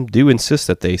 some do insist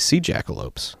that they see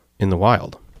jackalopes in the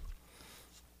wild.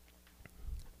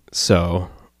 So,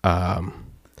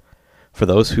 for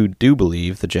those who do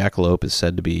believe, the jackalope is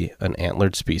said to be an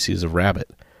antlered species of rabbit,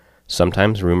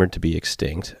 sometimes rumored to be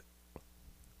extinct,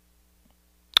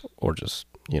 or just,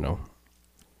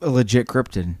 A legit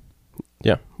cryptid.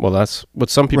 Yeah, well, that's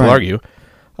what some people argue.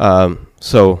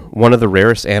 So, one of the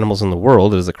rarest animals in the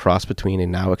world is a cross between a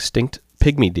now extinct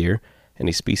pygmy deer and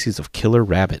a species of killer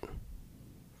rabbit.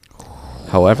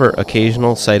 However,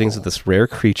 occasional sightings of this rare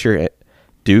creature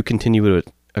do continue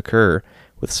to occur,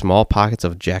 with small pockets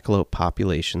of jackalope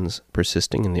populations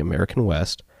persisting in the American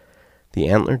West. The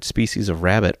antlered species of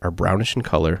rabbit are brownish in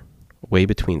color, weigh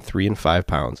between 3 and 5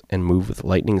 pounds, and move with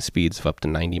lightning speeds of up to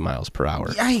 90 miles per hour.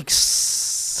 Yikes.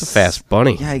 It's a fast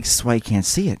bunny. Yikes, that's why you can't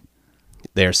see it.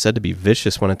 They are said to be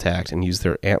vicious when attacked and use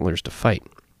their antlers to fight.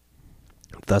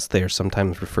 Thus, they are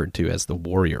sometimes referred to as the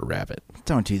warrior rabbit.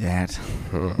 Don't do that.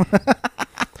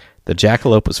 The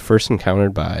jackalope was first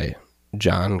encountered by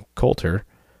John Coulter,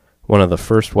 one of the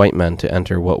first white men to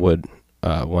enter what would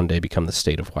one day become the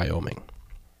state of Wyoming.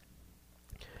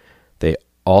 They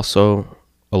also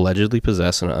allegedly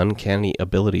possess an uncanny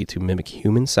ability to mimic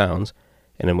human sounds,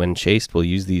 and when chased will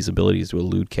use these abilities to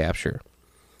elude capture.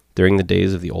 During the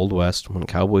days of the Old West, when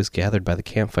cowboys gathered by the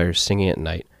campfires singing at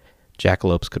night,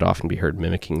 jackalopes could often be heard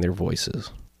mimicking their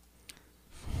voices.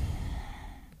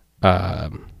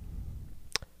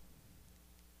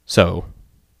 So,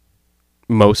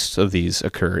 most of these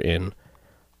occur in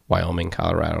Wyoming,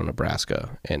 Colorado,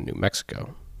 Nebraska, and New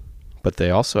Mexico. But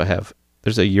they also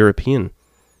there's a European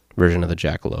version of the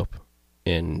jackalope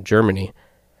in Germany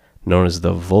known as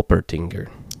the Wolpertinger.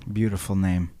 Beautiful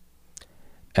name.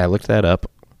 I looked that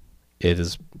up. It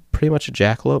is pretty much a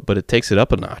jackalope, but it takes it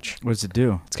up a notch. What does it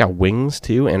do? It's got wings,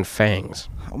 too, and fangs.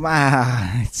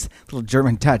 Wow, it's a little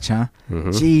German touch, huh?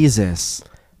 Mm-hmm. Jesus.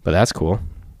 But that's cool.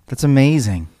 That's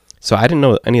amazing. So I didn't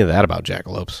know any of that about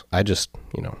jackalopes. I just,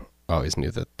 always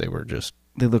knew that they were just...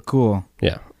 They look cool.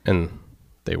 Yeah, and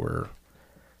they were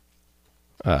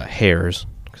hares,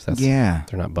 because they're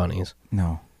not bunnies.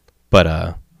 No.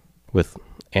 But with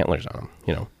antlers on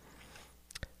them,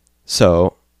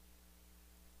 So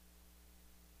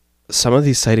Some of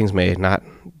these sightings may not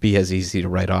be as easy to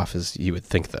write off as you would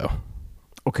think, though.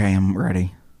 Okay, I'm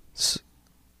ready.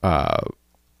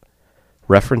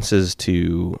 References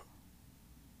to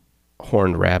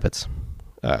horned rabbits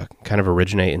kind of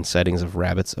originate in sightings of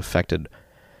rabbits affected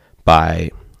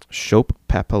by Shope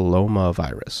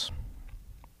papillomavirus.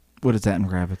 What is that in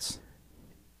rabbits?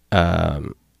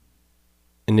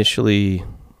 Initially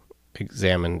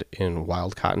examined in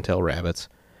wild cottontail rabbits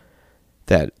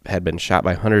that had been shot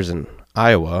by hunters in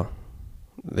Iowa.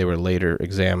 They were later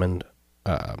examined.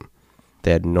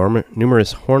 They had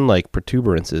numerous horn-like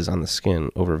protuberances on the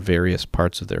skin over various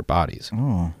parts of their bodies.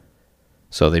 Oh.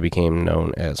 So they became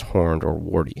known as horned or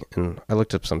warty. And I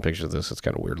looked up some pictures of this. It's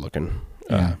kind of weird looking.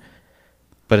 Yeah.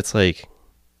 But it's like...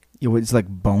 It's like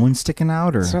bone sticking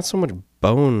out? Or It's not so much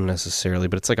bone necessarily,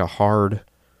 but it's like a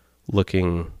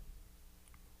hard-looking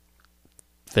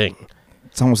thing.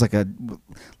 It's almost like a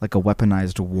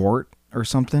weaponized wart or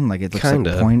something. Like it looks Kinda.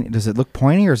 like pointy. Does it look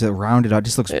pointy or is it rounded out? It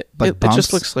just looks like It bumps?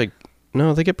 just looks like...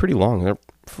 No, they get pretty long.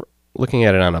 Looking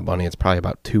at it on a bunny, it's probably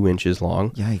about 2 inches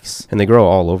long. Yikes. And they grow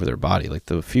all over their body. Like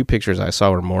the few pictures I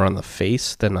saw were more on the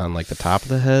face than on like the top of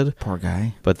the head. Poor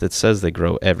guy. But it says they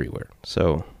grow everywhere.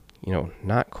 So,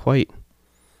 not quite.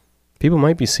 People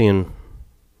might be seeing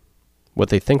what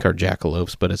they think are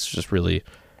jackalopes, but it's just really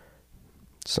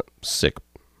some sick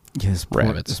Yes,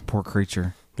 rabbits. This poor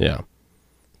creature. Yeah.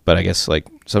 But I guess like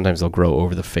sometimes they'll grow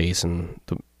over the face and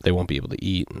they won't be able to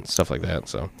eat and stuff like that.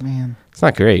 So Man. it's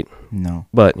not great. No.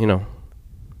 But,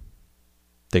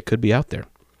 they could be out there.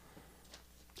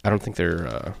 I don't think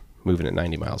they're moving at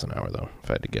 90 miles an hour, though, if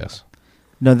I had to guess.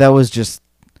 No, that was just...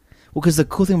 Well, because the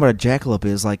cool thing about a jackalope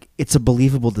is, like, it's a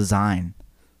believable design.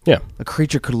 Yeah. A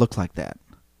creature could look like that.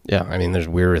 Yeah, I mean, there's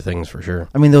weirder things for sure.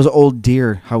 I mean, those old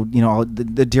deer, how,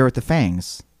 the deer with the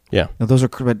fangs. Yeah. Those are...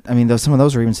 But, I mean, some of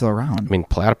those are even still around. I mean,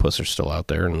 platypus are still out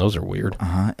there, and those are weird.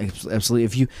 Uh-huh,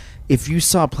 absolutely. If you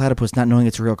saw a platypus not knowing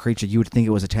it's a real creature, you would think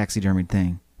it was a taxidermied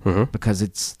thing. Mm-hmm. Because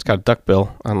it's... It's got a duck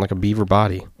bill on like a beaver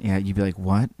body. Yeah, you'd be like,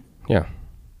 what? Yeah.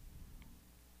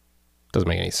 Doesn't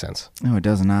make any sense. No, it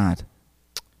does not.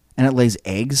 And it lays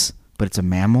eggs, but it's a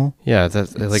mammal? Yeah,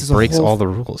 it like breaks all the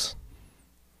rules.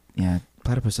 Yeah,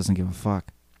 platypus doesn't give a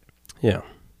fuck. Yeah.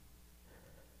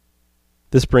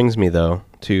 This brings me, though,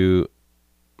 to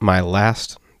my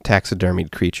last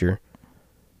taxidermied creature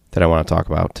that I want to talk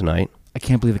about tonight. I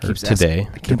can't believe it Or keeps... today,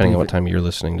 depending on what it, time you're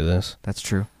listening to this. That's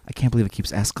true. I can't believe it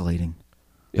keeps escalating.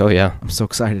 Oh, yeah. I'm so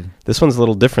excited. This one's a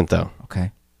little different, though.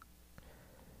 Okay.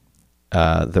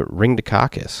 The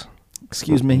Ringdochocus.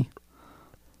 Excuse me?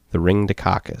 The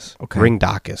Ringdochocus. Okay.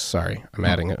 Ringdochus, sorry. I'm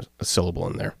adding a syllable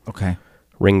in there. Okay.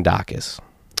 Ringdochus.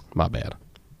 My bad.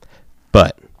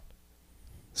 But,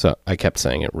 so I kept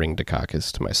saying it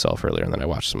Ringdochocus to myself earlier, and then I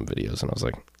watched some videos, and I was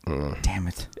like, Damn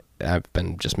it. I've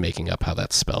been just making up how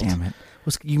that's spelled. Damn it.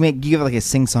 You give it like a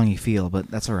sing-songy feel, but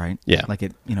that's all right. Yeah. Like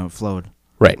it, it flowed.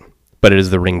 Right. But it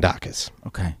is the Ringdochus.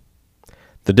 Okay.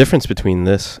 The difference between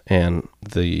this and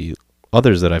the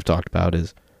others that I've talked about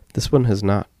is this one has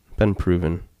not been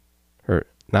proven or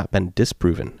not been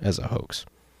disproven as a hoax.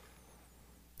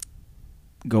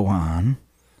 Go on.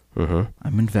 Mm-hmm.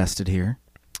 I'm invested here.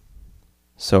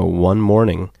 So one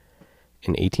morning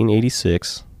in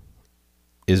 1886,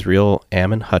 Israel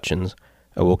Ammon Hutchins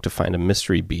awoke to find a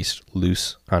mystery beast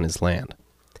loose on his land.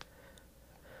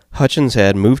 Hutchins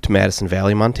had moved to Madison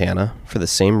Valley, Montana, for the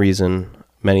same reason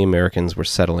many Americans were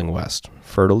settling west.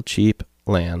 Fertile, cheap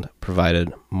land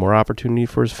provided more opportunity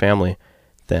for his family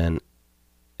than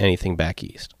anything back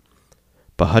east.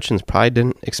 But Hutchins probably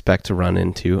didn't expect to run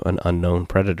into an unknown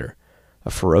predator, a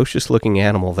ferocious-looking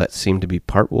animal that seemed to be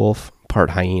part wolf,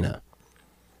 part hyena.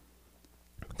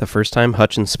 The first time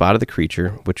Hutchins spotted the creature,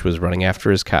 which was running after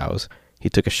his cows, he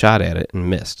took a shot at it and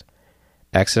missed,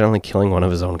 accidentally killing one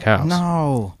of his own cows.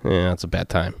 No. Yeah, that's a bad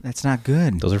time. That's not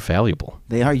good. Those are valuable.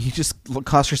 They are. You just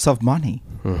cost yourself money.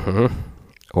 Mm-hmm.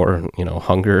 Or,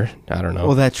 hunger. I don't know.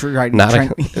 Well, that's right.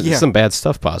 There's some bad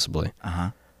stuff, possibly.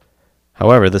 Uh-huh.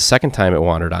 However, the second time it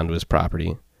wandered onto his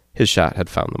property, his shot had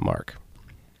found the mark.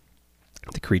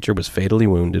 The creature was fatally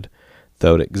wounded,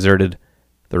 though it exerted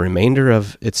the remainder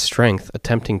of its strength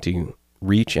attempting to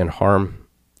reach and harm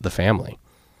the family.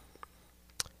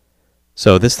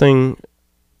 So this thing,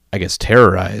 I guess,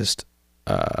 terrorized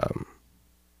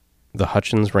the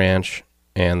Hutchins Ranch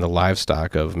and the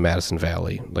livestock of Madison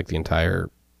Valley, like the entire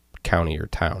county or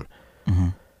town,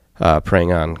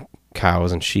 preying on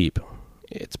cows and sheep.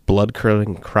 Its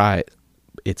blood-curdling cries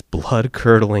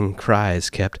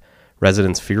kept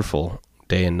residents fearful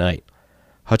day and night.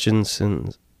 Hutchins,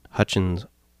 I'm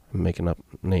making up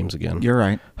names again. You're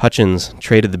right. Hutchins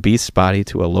traded the beast's body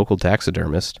to a local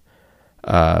taxidermist,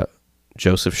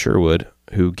 Joseph Sherwood,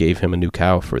 who gave him a new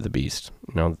cow for the beast.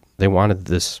 They wanted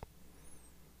this.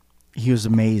 He was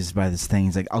amazed by this thing.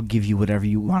 He's like, I'll give you whatever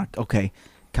you want. Okay,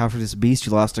 cow for this beast.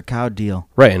 You lost a cow, deal.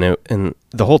 Right, and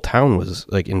the whole town was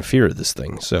like in fear of this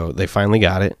thing. So they finally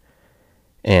got it,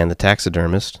 and the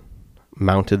taxidermist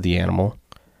mounted the animal.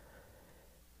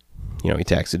 He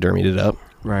taxidermied it up.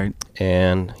 Right.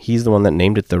 And he's the one that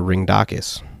named it the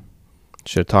Ringdocus.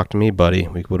 Should have talked to me, buddy.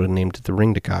 We would have named it the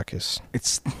Ringdocus.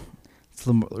 It's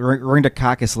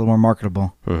Ringdocus is a little more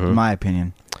marketable, in my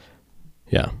opinion.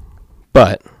 Yeah.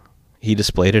 But he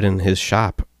displayed it in his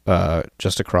shop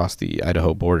just across the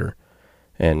Idaho border.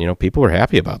 And, people were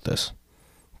happy about this.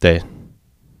 They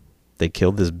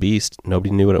killed this beast.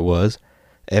 Nobody knew what it was.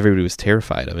 Everybody was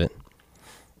terrified of it.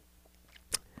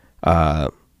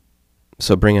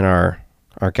 So bringing our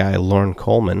guy, Lorne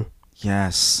Coleman.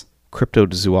 Yes.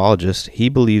 Cryptozoologist, he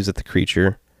believes that the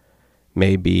creature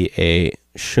may be a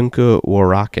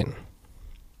Shunka-Warakin.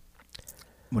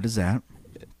 What is that?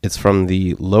 It's from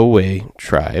the Lowe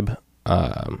tribe,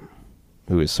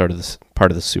 who is sort of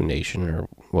part of the Sioux Nation, or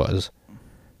was.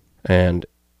 And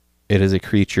it is a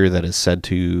creature that is said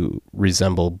to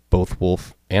resemble both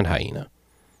wolf and hyena.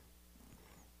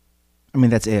 I mean,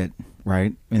 that's it,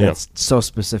 right? I mean, that's so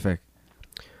specific.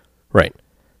 Right.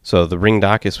 So the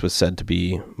Ringdocus was said to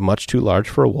be much too large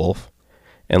for a wolf,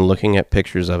 and looking at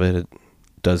pictures of it, it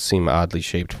does seem oddly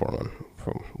shaped for one,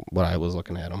 from what I was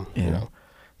looking at them. Yeah.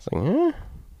 It's like,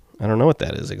 I don't know what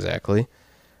that is exactly.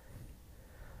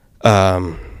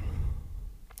 But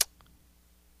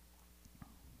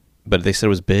they said it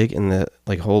was big, and the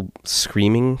whole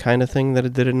screaming kind of thing that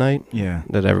it did at night. Yeah.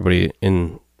 That everybody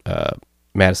in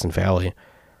Madison Valley,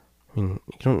 I mean,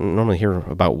 you don't normally hear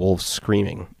about wolves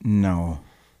screaming. No.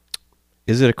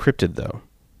 Is it a cryptid, though?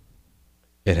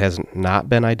 It has not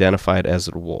been identified as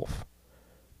a wolf,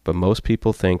 but most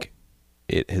people think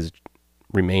it has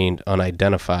remained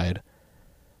unidentified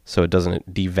so it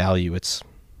doesn't devalue its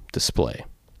display.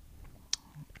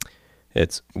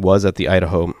 It was at the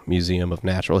Idaho Museum of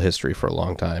Natural History for a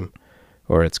long time,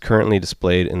 or it's currently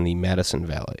displayed in the Madison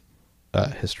Valley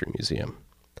History Museum.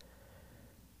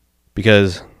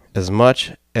 Because as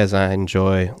much as I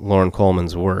enjoy Lorne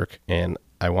Coleman's work, and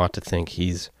I want to think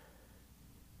he's,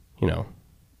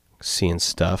 seeing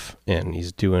stuff and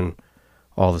he's doing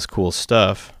all this cool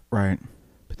stuff. Right.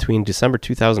 Between December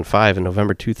 2005 and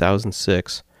November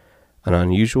 2006, an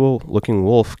unusual-looking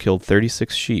wolf killed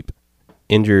 36 sheep,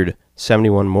 injured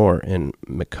 71 more in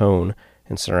Macomb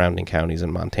and surrounding counties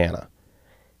in Montana.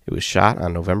 It was shot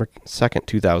on November 2nd,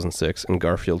 2006 in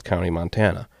Garfield County,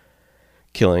 Montana,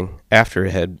 killing after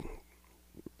it had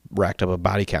racked up a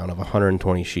body count of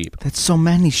 120 sheep. That's so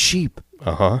many sheep.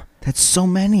 Uh-huh. That's so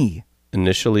many.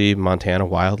 Initially, Montana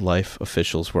wildlife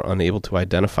officials were unable to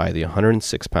identify the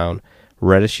 106-pound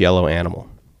reddish-yellow animal.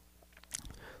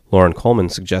 Lorne Coleman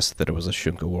suggested that it was a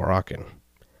Shunka-Warakin,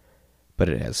 but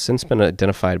it has since been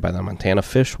identified by the Montana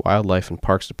Fish, Wildlife, and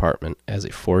Parks Department as a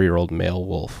 4-year-old male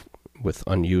wolf with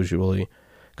unusually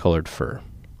colored fur.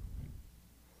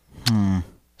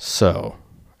 So,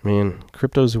 I mean,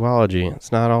 cryptozoology,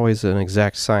 it's not always an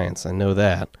exact science. I know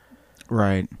that.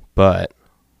 Right. But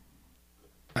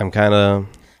I'm kind of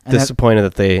disappointed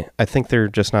that I think they're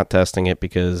just not testing it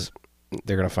because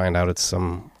they're going to find out it's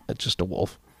just a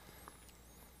wolf.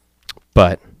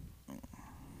 But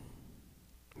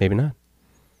maybe not.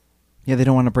 Yeah, they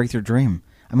don't want to break their dream.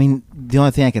 I mean, the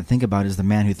only thing I can think about is the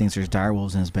man who thinks there's dire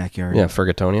wolves in his backyard. Yeah,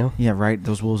 Fergitonia. Yeah, right.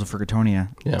 Those wolves of Fergitonia.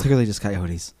 Yeah. Clearly just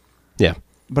coyotes. Yeah.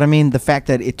 But I mean, the fact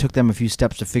that it took them a few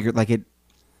steps to figure,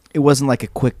 it wasn't like a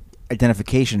quick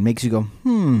identification makes you go,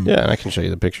 Yeah, and I can show you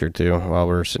the picture too while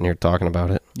we're sitting here talking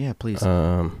about it. Yeah, please.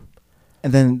 Um,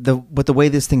 And then the way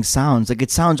this thing sounds,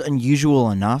 it sounds unusual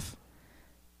enough.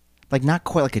 Not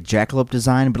quite like a jackalope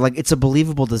design, but it's a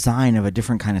believable design of a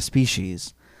different kind of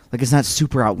species. It's not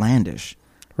super outlandish.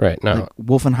 right. No.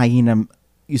 Wolf and hyena,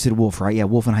 you said wolf, right? Yeah,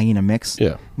 wolf and hyena mix.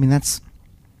 Yeah. I mean, that's,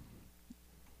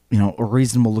 a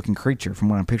reasonable looking creature from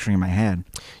what I'm picturing in my head.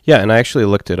 Yeah, and I actually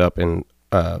looked it up in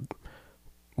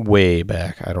way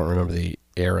back. I don't remember the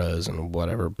eras and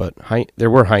whatever, but there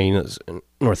were hyenas in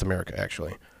North America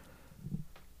actually,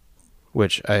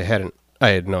 which I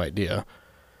had no idea.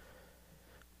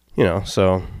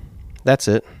 So that's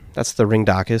it. That's the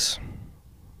Ringdocus.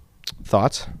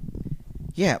 Thoughts?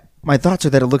 Yeah, my thoughts are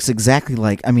that it looks exactly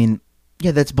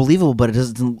that's believable, but it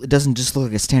doesn't just look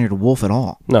like a standard wolf at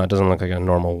all. No, it doesn't look like a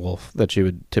normal wolf that you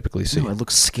would typically see. No, it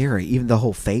looks scary. Even the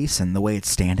whole face and the way it's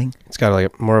standing. It's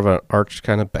got more of an arched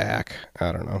kind of back.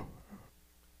 I don't know.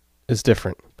 It's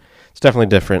different. It's definitely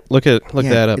different. Look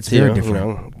that up it's too. very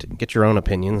different. Get your own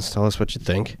opinions. Tell us what you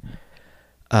think.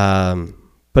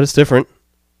 But it's different.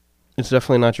 It's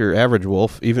definitely not your average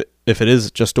wolf. Even if it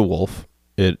is just a wolf,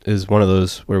 it is one of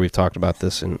those where we've talked about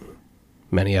this in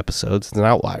many episodes. It's an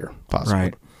outlier, possibly.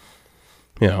 Right.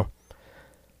 You know.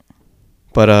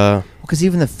 But Because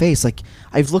even the face, like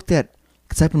I've looked at,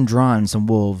 because I've been drawing some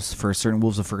wolves for a certain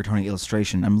Wolves of Furgatoni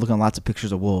illustration. I'm looking at lots of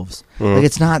pictures of wolves. Like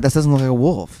it's not. That doesn't look like a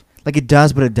wolf. Like it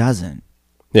does, but it doesn't.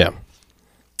 yeah.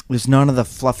 There's none of the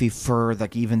fluffy fur,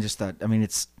 like even just that. I mean,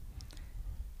 it's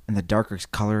in the darker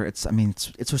color. It's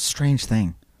a strange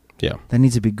thing. Yeah. That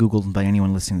needs to be Googled by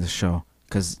anyone listening to this show,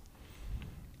 because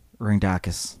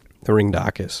Ringdachus. The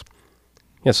Ringdachus.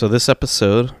 Yeah, so this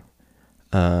episode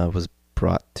was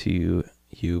brought to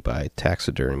you by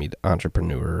taxidermied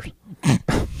entrepreneurs.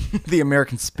 The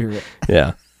American spirit.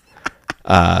 Yeah.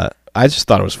 I just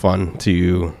thought it was fun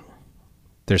to...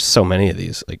 There's so many of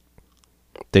these. Like,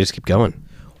 they just keep going.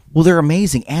 Well, they're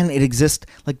amazing, and it exists.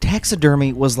 Like,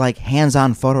 taxidermy was like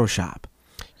hands-on Photoshop.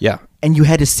 Yeah. And you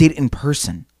had to see it in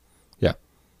person. Yeah.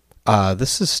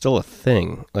 This is still a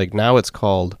thing. Like, now it's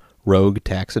called rogue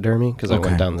taxidermy, because I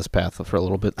went down this path for a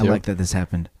little bit, too. I like that this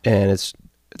happened. And it's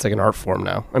like an art form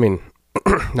now. I mean,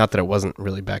 not that it wasn't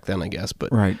really back then, I guess,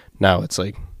 but Right. now it's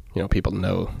like, people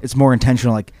know. It's more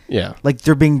intentional, like Yeah. like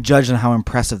they're being judged on how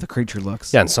impressive the creature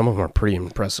looks. Yeah, and some of them are pretty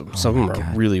impressive. Some of them are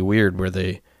God. really weird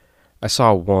I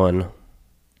saw one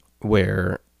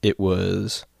where it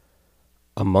was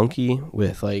a monkey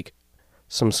with like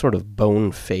some sort of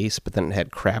bone face, but then it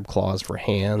had crab claws for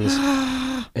hands.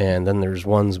 And then there's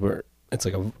ones where it's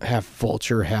like a half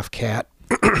vulture, half cat,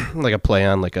 like a play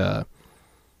on like a,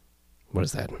 what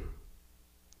is that?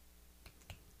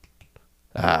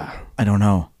 I don't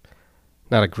know.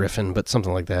 Not a griffin, but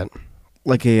something like that.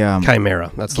 Like a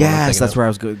Chimera. That's the one I'm yes, thinking that's of. where I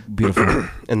was good. Beautiful.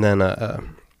 And then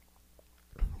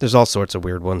there's all sorts of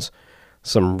weird ones.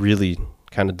 Some really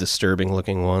kind of disturbing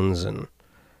looking ones,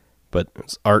 but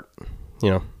it's art,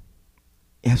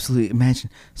 Absolutely. Imagine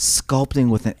sculpting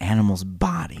with an animal's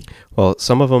body. Well,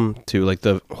 some of them too, like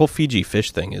the whole Fiji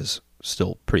fish thing is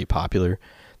still pretty popular.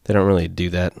 They don't really do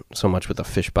that so much with the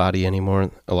fish body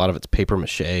anymore. A lot of it's paper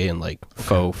mache and like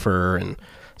faux fur and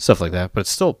stuff like that, but it's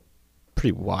still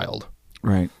pretty wild.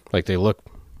 Right. Like they look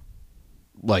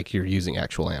like you're using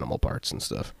actual animal parts and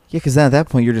stuff. Yeah, because at that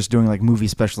point you're just doing like movie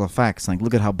special effects. Like,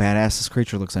 look at how badass this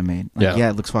creature looks I made. Like, yeah,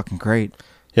 it looks fucking great.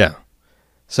 Yeah.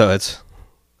 So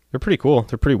they're pretty cool.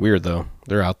 They're pretty weird though.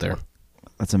 They're out there.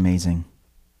 That's amazing.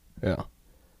 Yeah.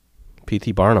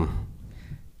 P.T. Barnum.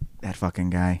 That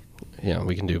fucking guy. Yeah,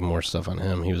 we can do more stuff on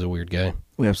him. He was a weird guy.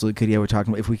 We absolutely could. Yeah, we're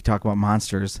talking. If we could talk about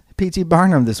monsters, P.T.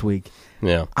 Barnum this week.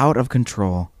 Yeah. Out of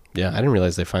control. Yeah, I didn't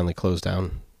realize they finally cled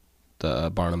down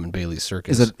the Barnum and Bailey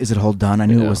Circus. Is it whole done? I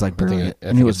knew it was like barely.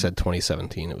 I think it said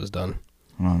 2017. It was done.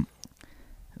 It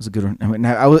was a good run. I mean,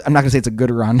 I'm not gonna say it's a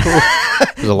good run.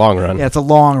 It was a long run. Yeah, it's a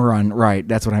long run. Right.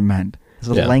 That's what I meant. It's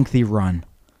a lengthy run.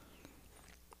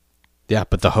 Yeah,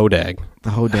 but the Hodag. The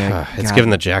Hodag. It's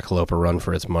giving the Jackalope a run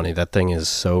for its money. That thing is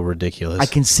so ridiculous. I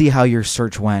can see how your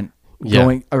search went. Yeah.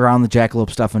 Going around the Jackalope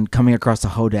stuff and coming across the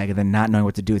Hodag and then not knowing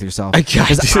what to do with yourself.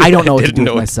 Because I don't know what to do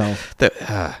with myself.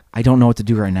 I don't know what to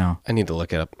do right now. I need to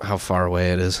look up how far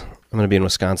away it is. I'm going to be in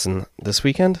Wisconsin this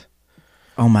weekend.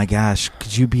 Oh my gosh.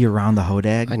 Could you be around the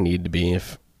Hodag? I need to be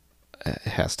if it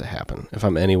has to happen. If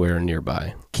I'm anywhere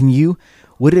nearby.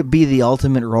 Would it be the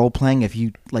ultimate role playing if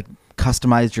you like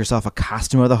customized yourself a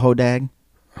costume of the Hodag?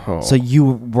 Oh. So you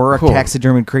were a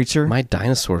taxidermied creature? My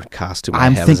dinosaur costume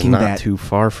I'm is thinking not that. too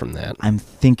far from that. I'm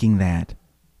thinking that.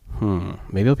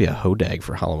 Maybe I'll be a Hodag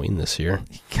for Halloween this year.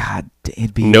 God,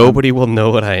 it'd be... Nobody will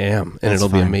know what I am, and it'll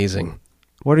be fine. amazing.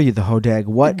 What are you, the Hodag?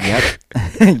 What? Yep.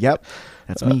 Yep.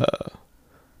 That's me.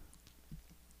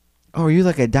 Oh, are you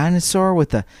like a dinosaur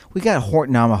with a... We got a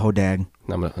horn... No, I'm a Hodag.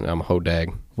 I'm a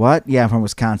Hodag. What? Yeah, I'm from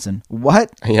Wisconsin. What?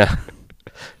 Yeah.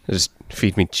 Just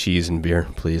feed me cheese and beer,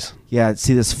 please. Yeah,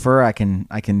 see this fur? I can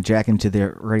jack into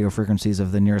the radio frequencies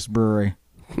of the nearest brewery.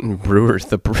 Brewers,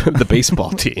 the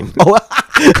baseball team. Oh,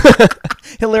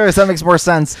 hilarious. That makes more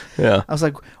sense. Yeah. I was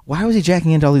like, why was he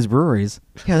jacking into all these breweries?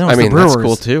 Yeah, no, I it's mean, the brewers. that's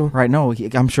cool too. Right, no,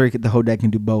 I'm sure the Hodag can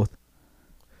do both.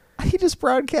 He just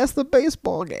broadcast the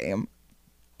baseball game.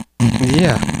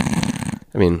 Yeah.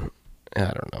 I mean, I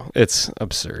don't know. It's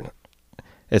absurd.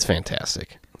 It's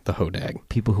fantastic. The Hodag.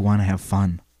 People who want to have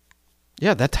fun.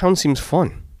 Yeah, that town seems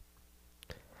fun.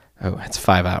 Oh, it's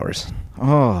 5 hours.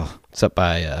 Oh. It's up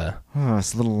by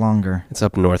it's a little longer. it's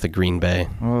up north of Green Bay.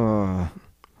 Oh.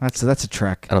 That's a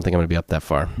trek. I don't think I'm going to be up that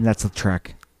far. That's a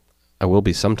trek. I will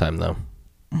be sometime though.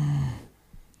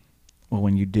 Well,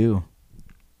 when you do,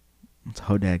 it's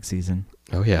Hodag season.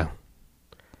 Oh yeah.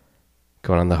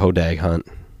 Going on the Hodag hunt.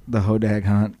 The Hodag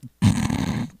hunt.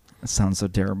 That sounds so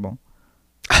terrible.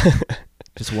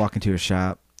 Just walk into a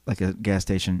shop, like a gas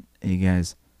station. Hey, you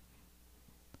guys,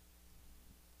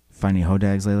 find any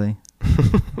hodags lately?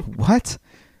 What?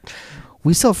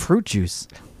 We sell fruit juice.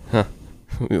 Huh.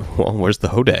 Well, where's the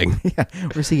hodag? Yeah,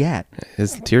 where's he at?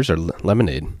 His tears are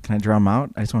lemonade. Can I draw him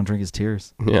out? I just want to drink his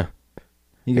tears. Yeah.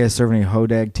 You guys serve any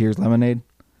hodag tears lemonade?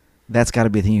 That's got to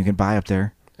be a thing you can buy up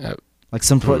there. Like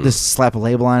just slap a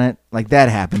label on it. Like that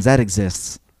happens. That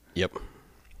exists. Yep.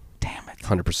 Damn it.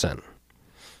 100%.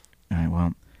 All right, well,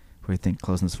 what do you think?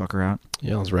 Closing this fucker out?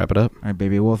 Yeah, let's wrap it up. All right,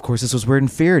 baby. Well, of course, this was Weird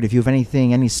and Feared. If you have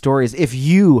anything, any stories, if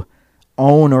you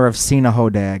own or have seen a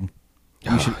hodag,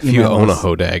 you should if you own a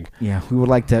hodag, yeah, we would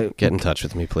like to get in touch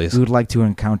with me, please. We would like to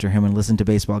encounter him and listen to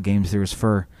baseball games through his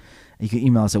fur. You can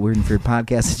email us at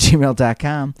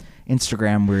weirdandfearedpodcast@gmail.com,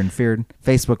 Instagram Weird and Feared,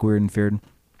 Facebook Weird and Feared.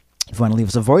 If you want to leave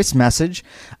us a voice message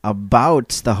about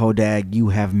the hodag you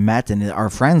have met and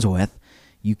are friends with,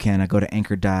 you can go to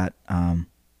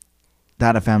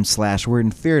anchor.fm/Weird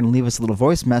and Feared and leave us a little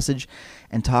voice message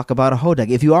and talk about a hodag.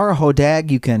 If you are a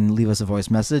hodag, you can leave us a voice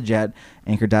message at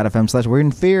anchor.fm/Weird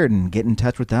and Feared and get in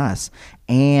touch with us.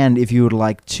 And if you would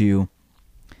like to,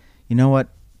 you know what?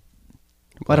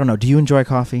 I don't know. Do you enjoy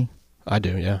coffee? I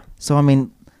do, yeah. So I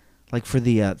mean, like for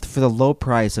the low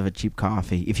price of a cheap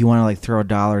coffee, if you want to like throw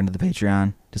 $1 into the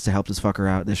Patreon just to help this fucker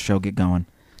out, this show get going.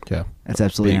 Yeah, that's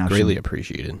absolutely an option. Greatly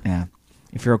appreciated. Yeah,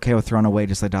 if you're okay with throwing away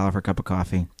just $1 for a cup of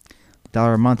coffee,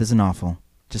 $1 a month isn't awful.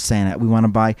 Just saying it. We want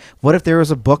to buy. What if there was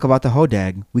a book about the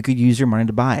hodag? We could use your money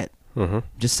to buy it. Mm-hmm.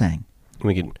 Just saying.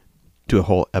 We could do a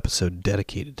whole episode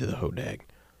dedicated to the hodag.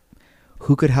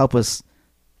 Who could help us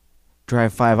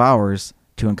drive 5 hours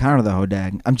to encounter the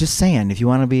hodag? I'm just saying, if you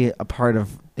want to be a part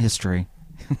of history,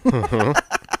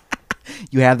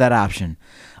 you have that option.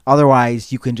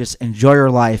 Otherwise, you can just enjoy your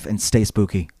life and stay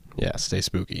spooky. Yeah, stay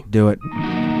spooky. Do it.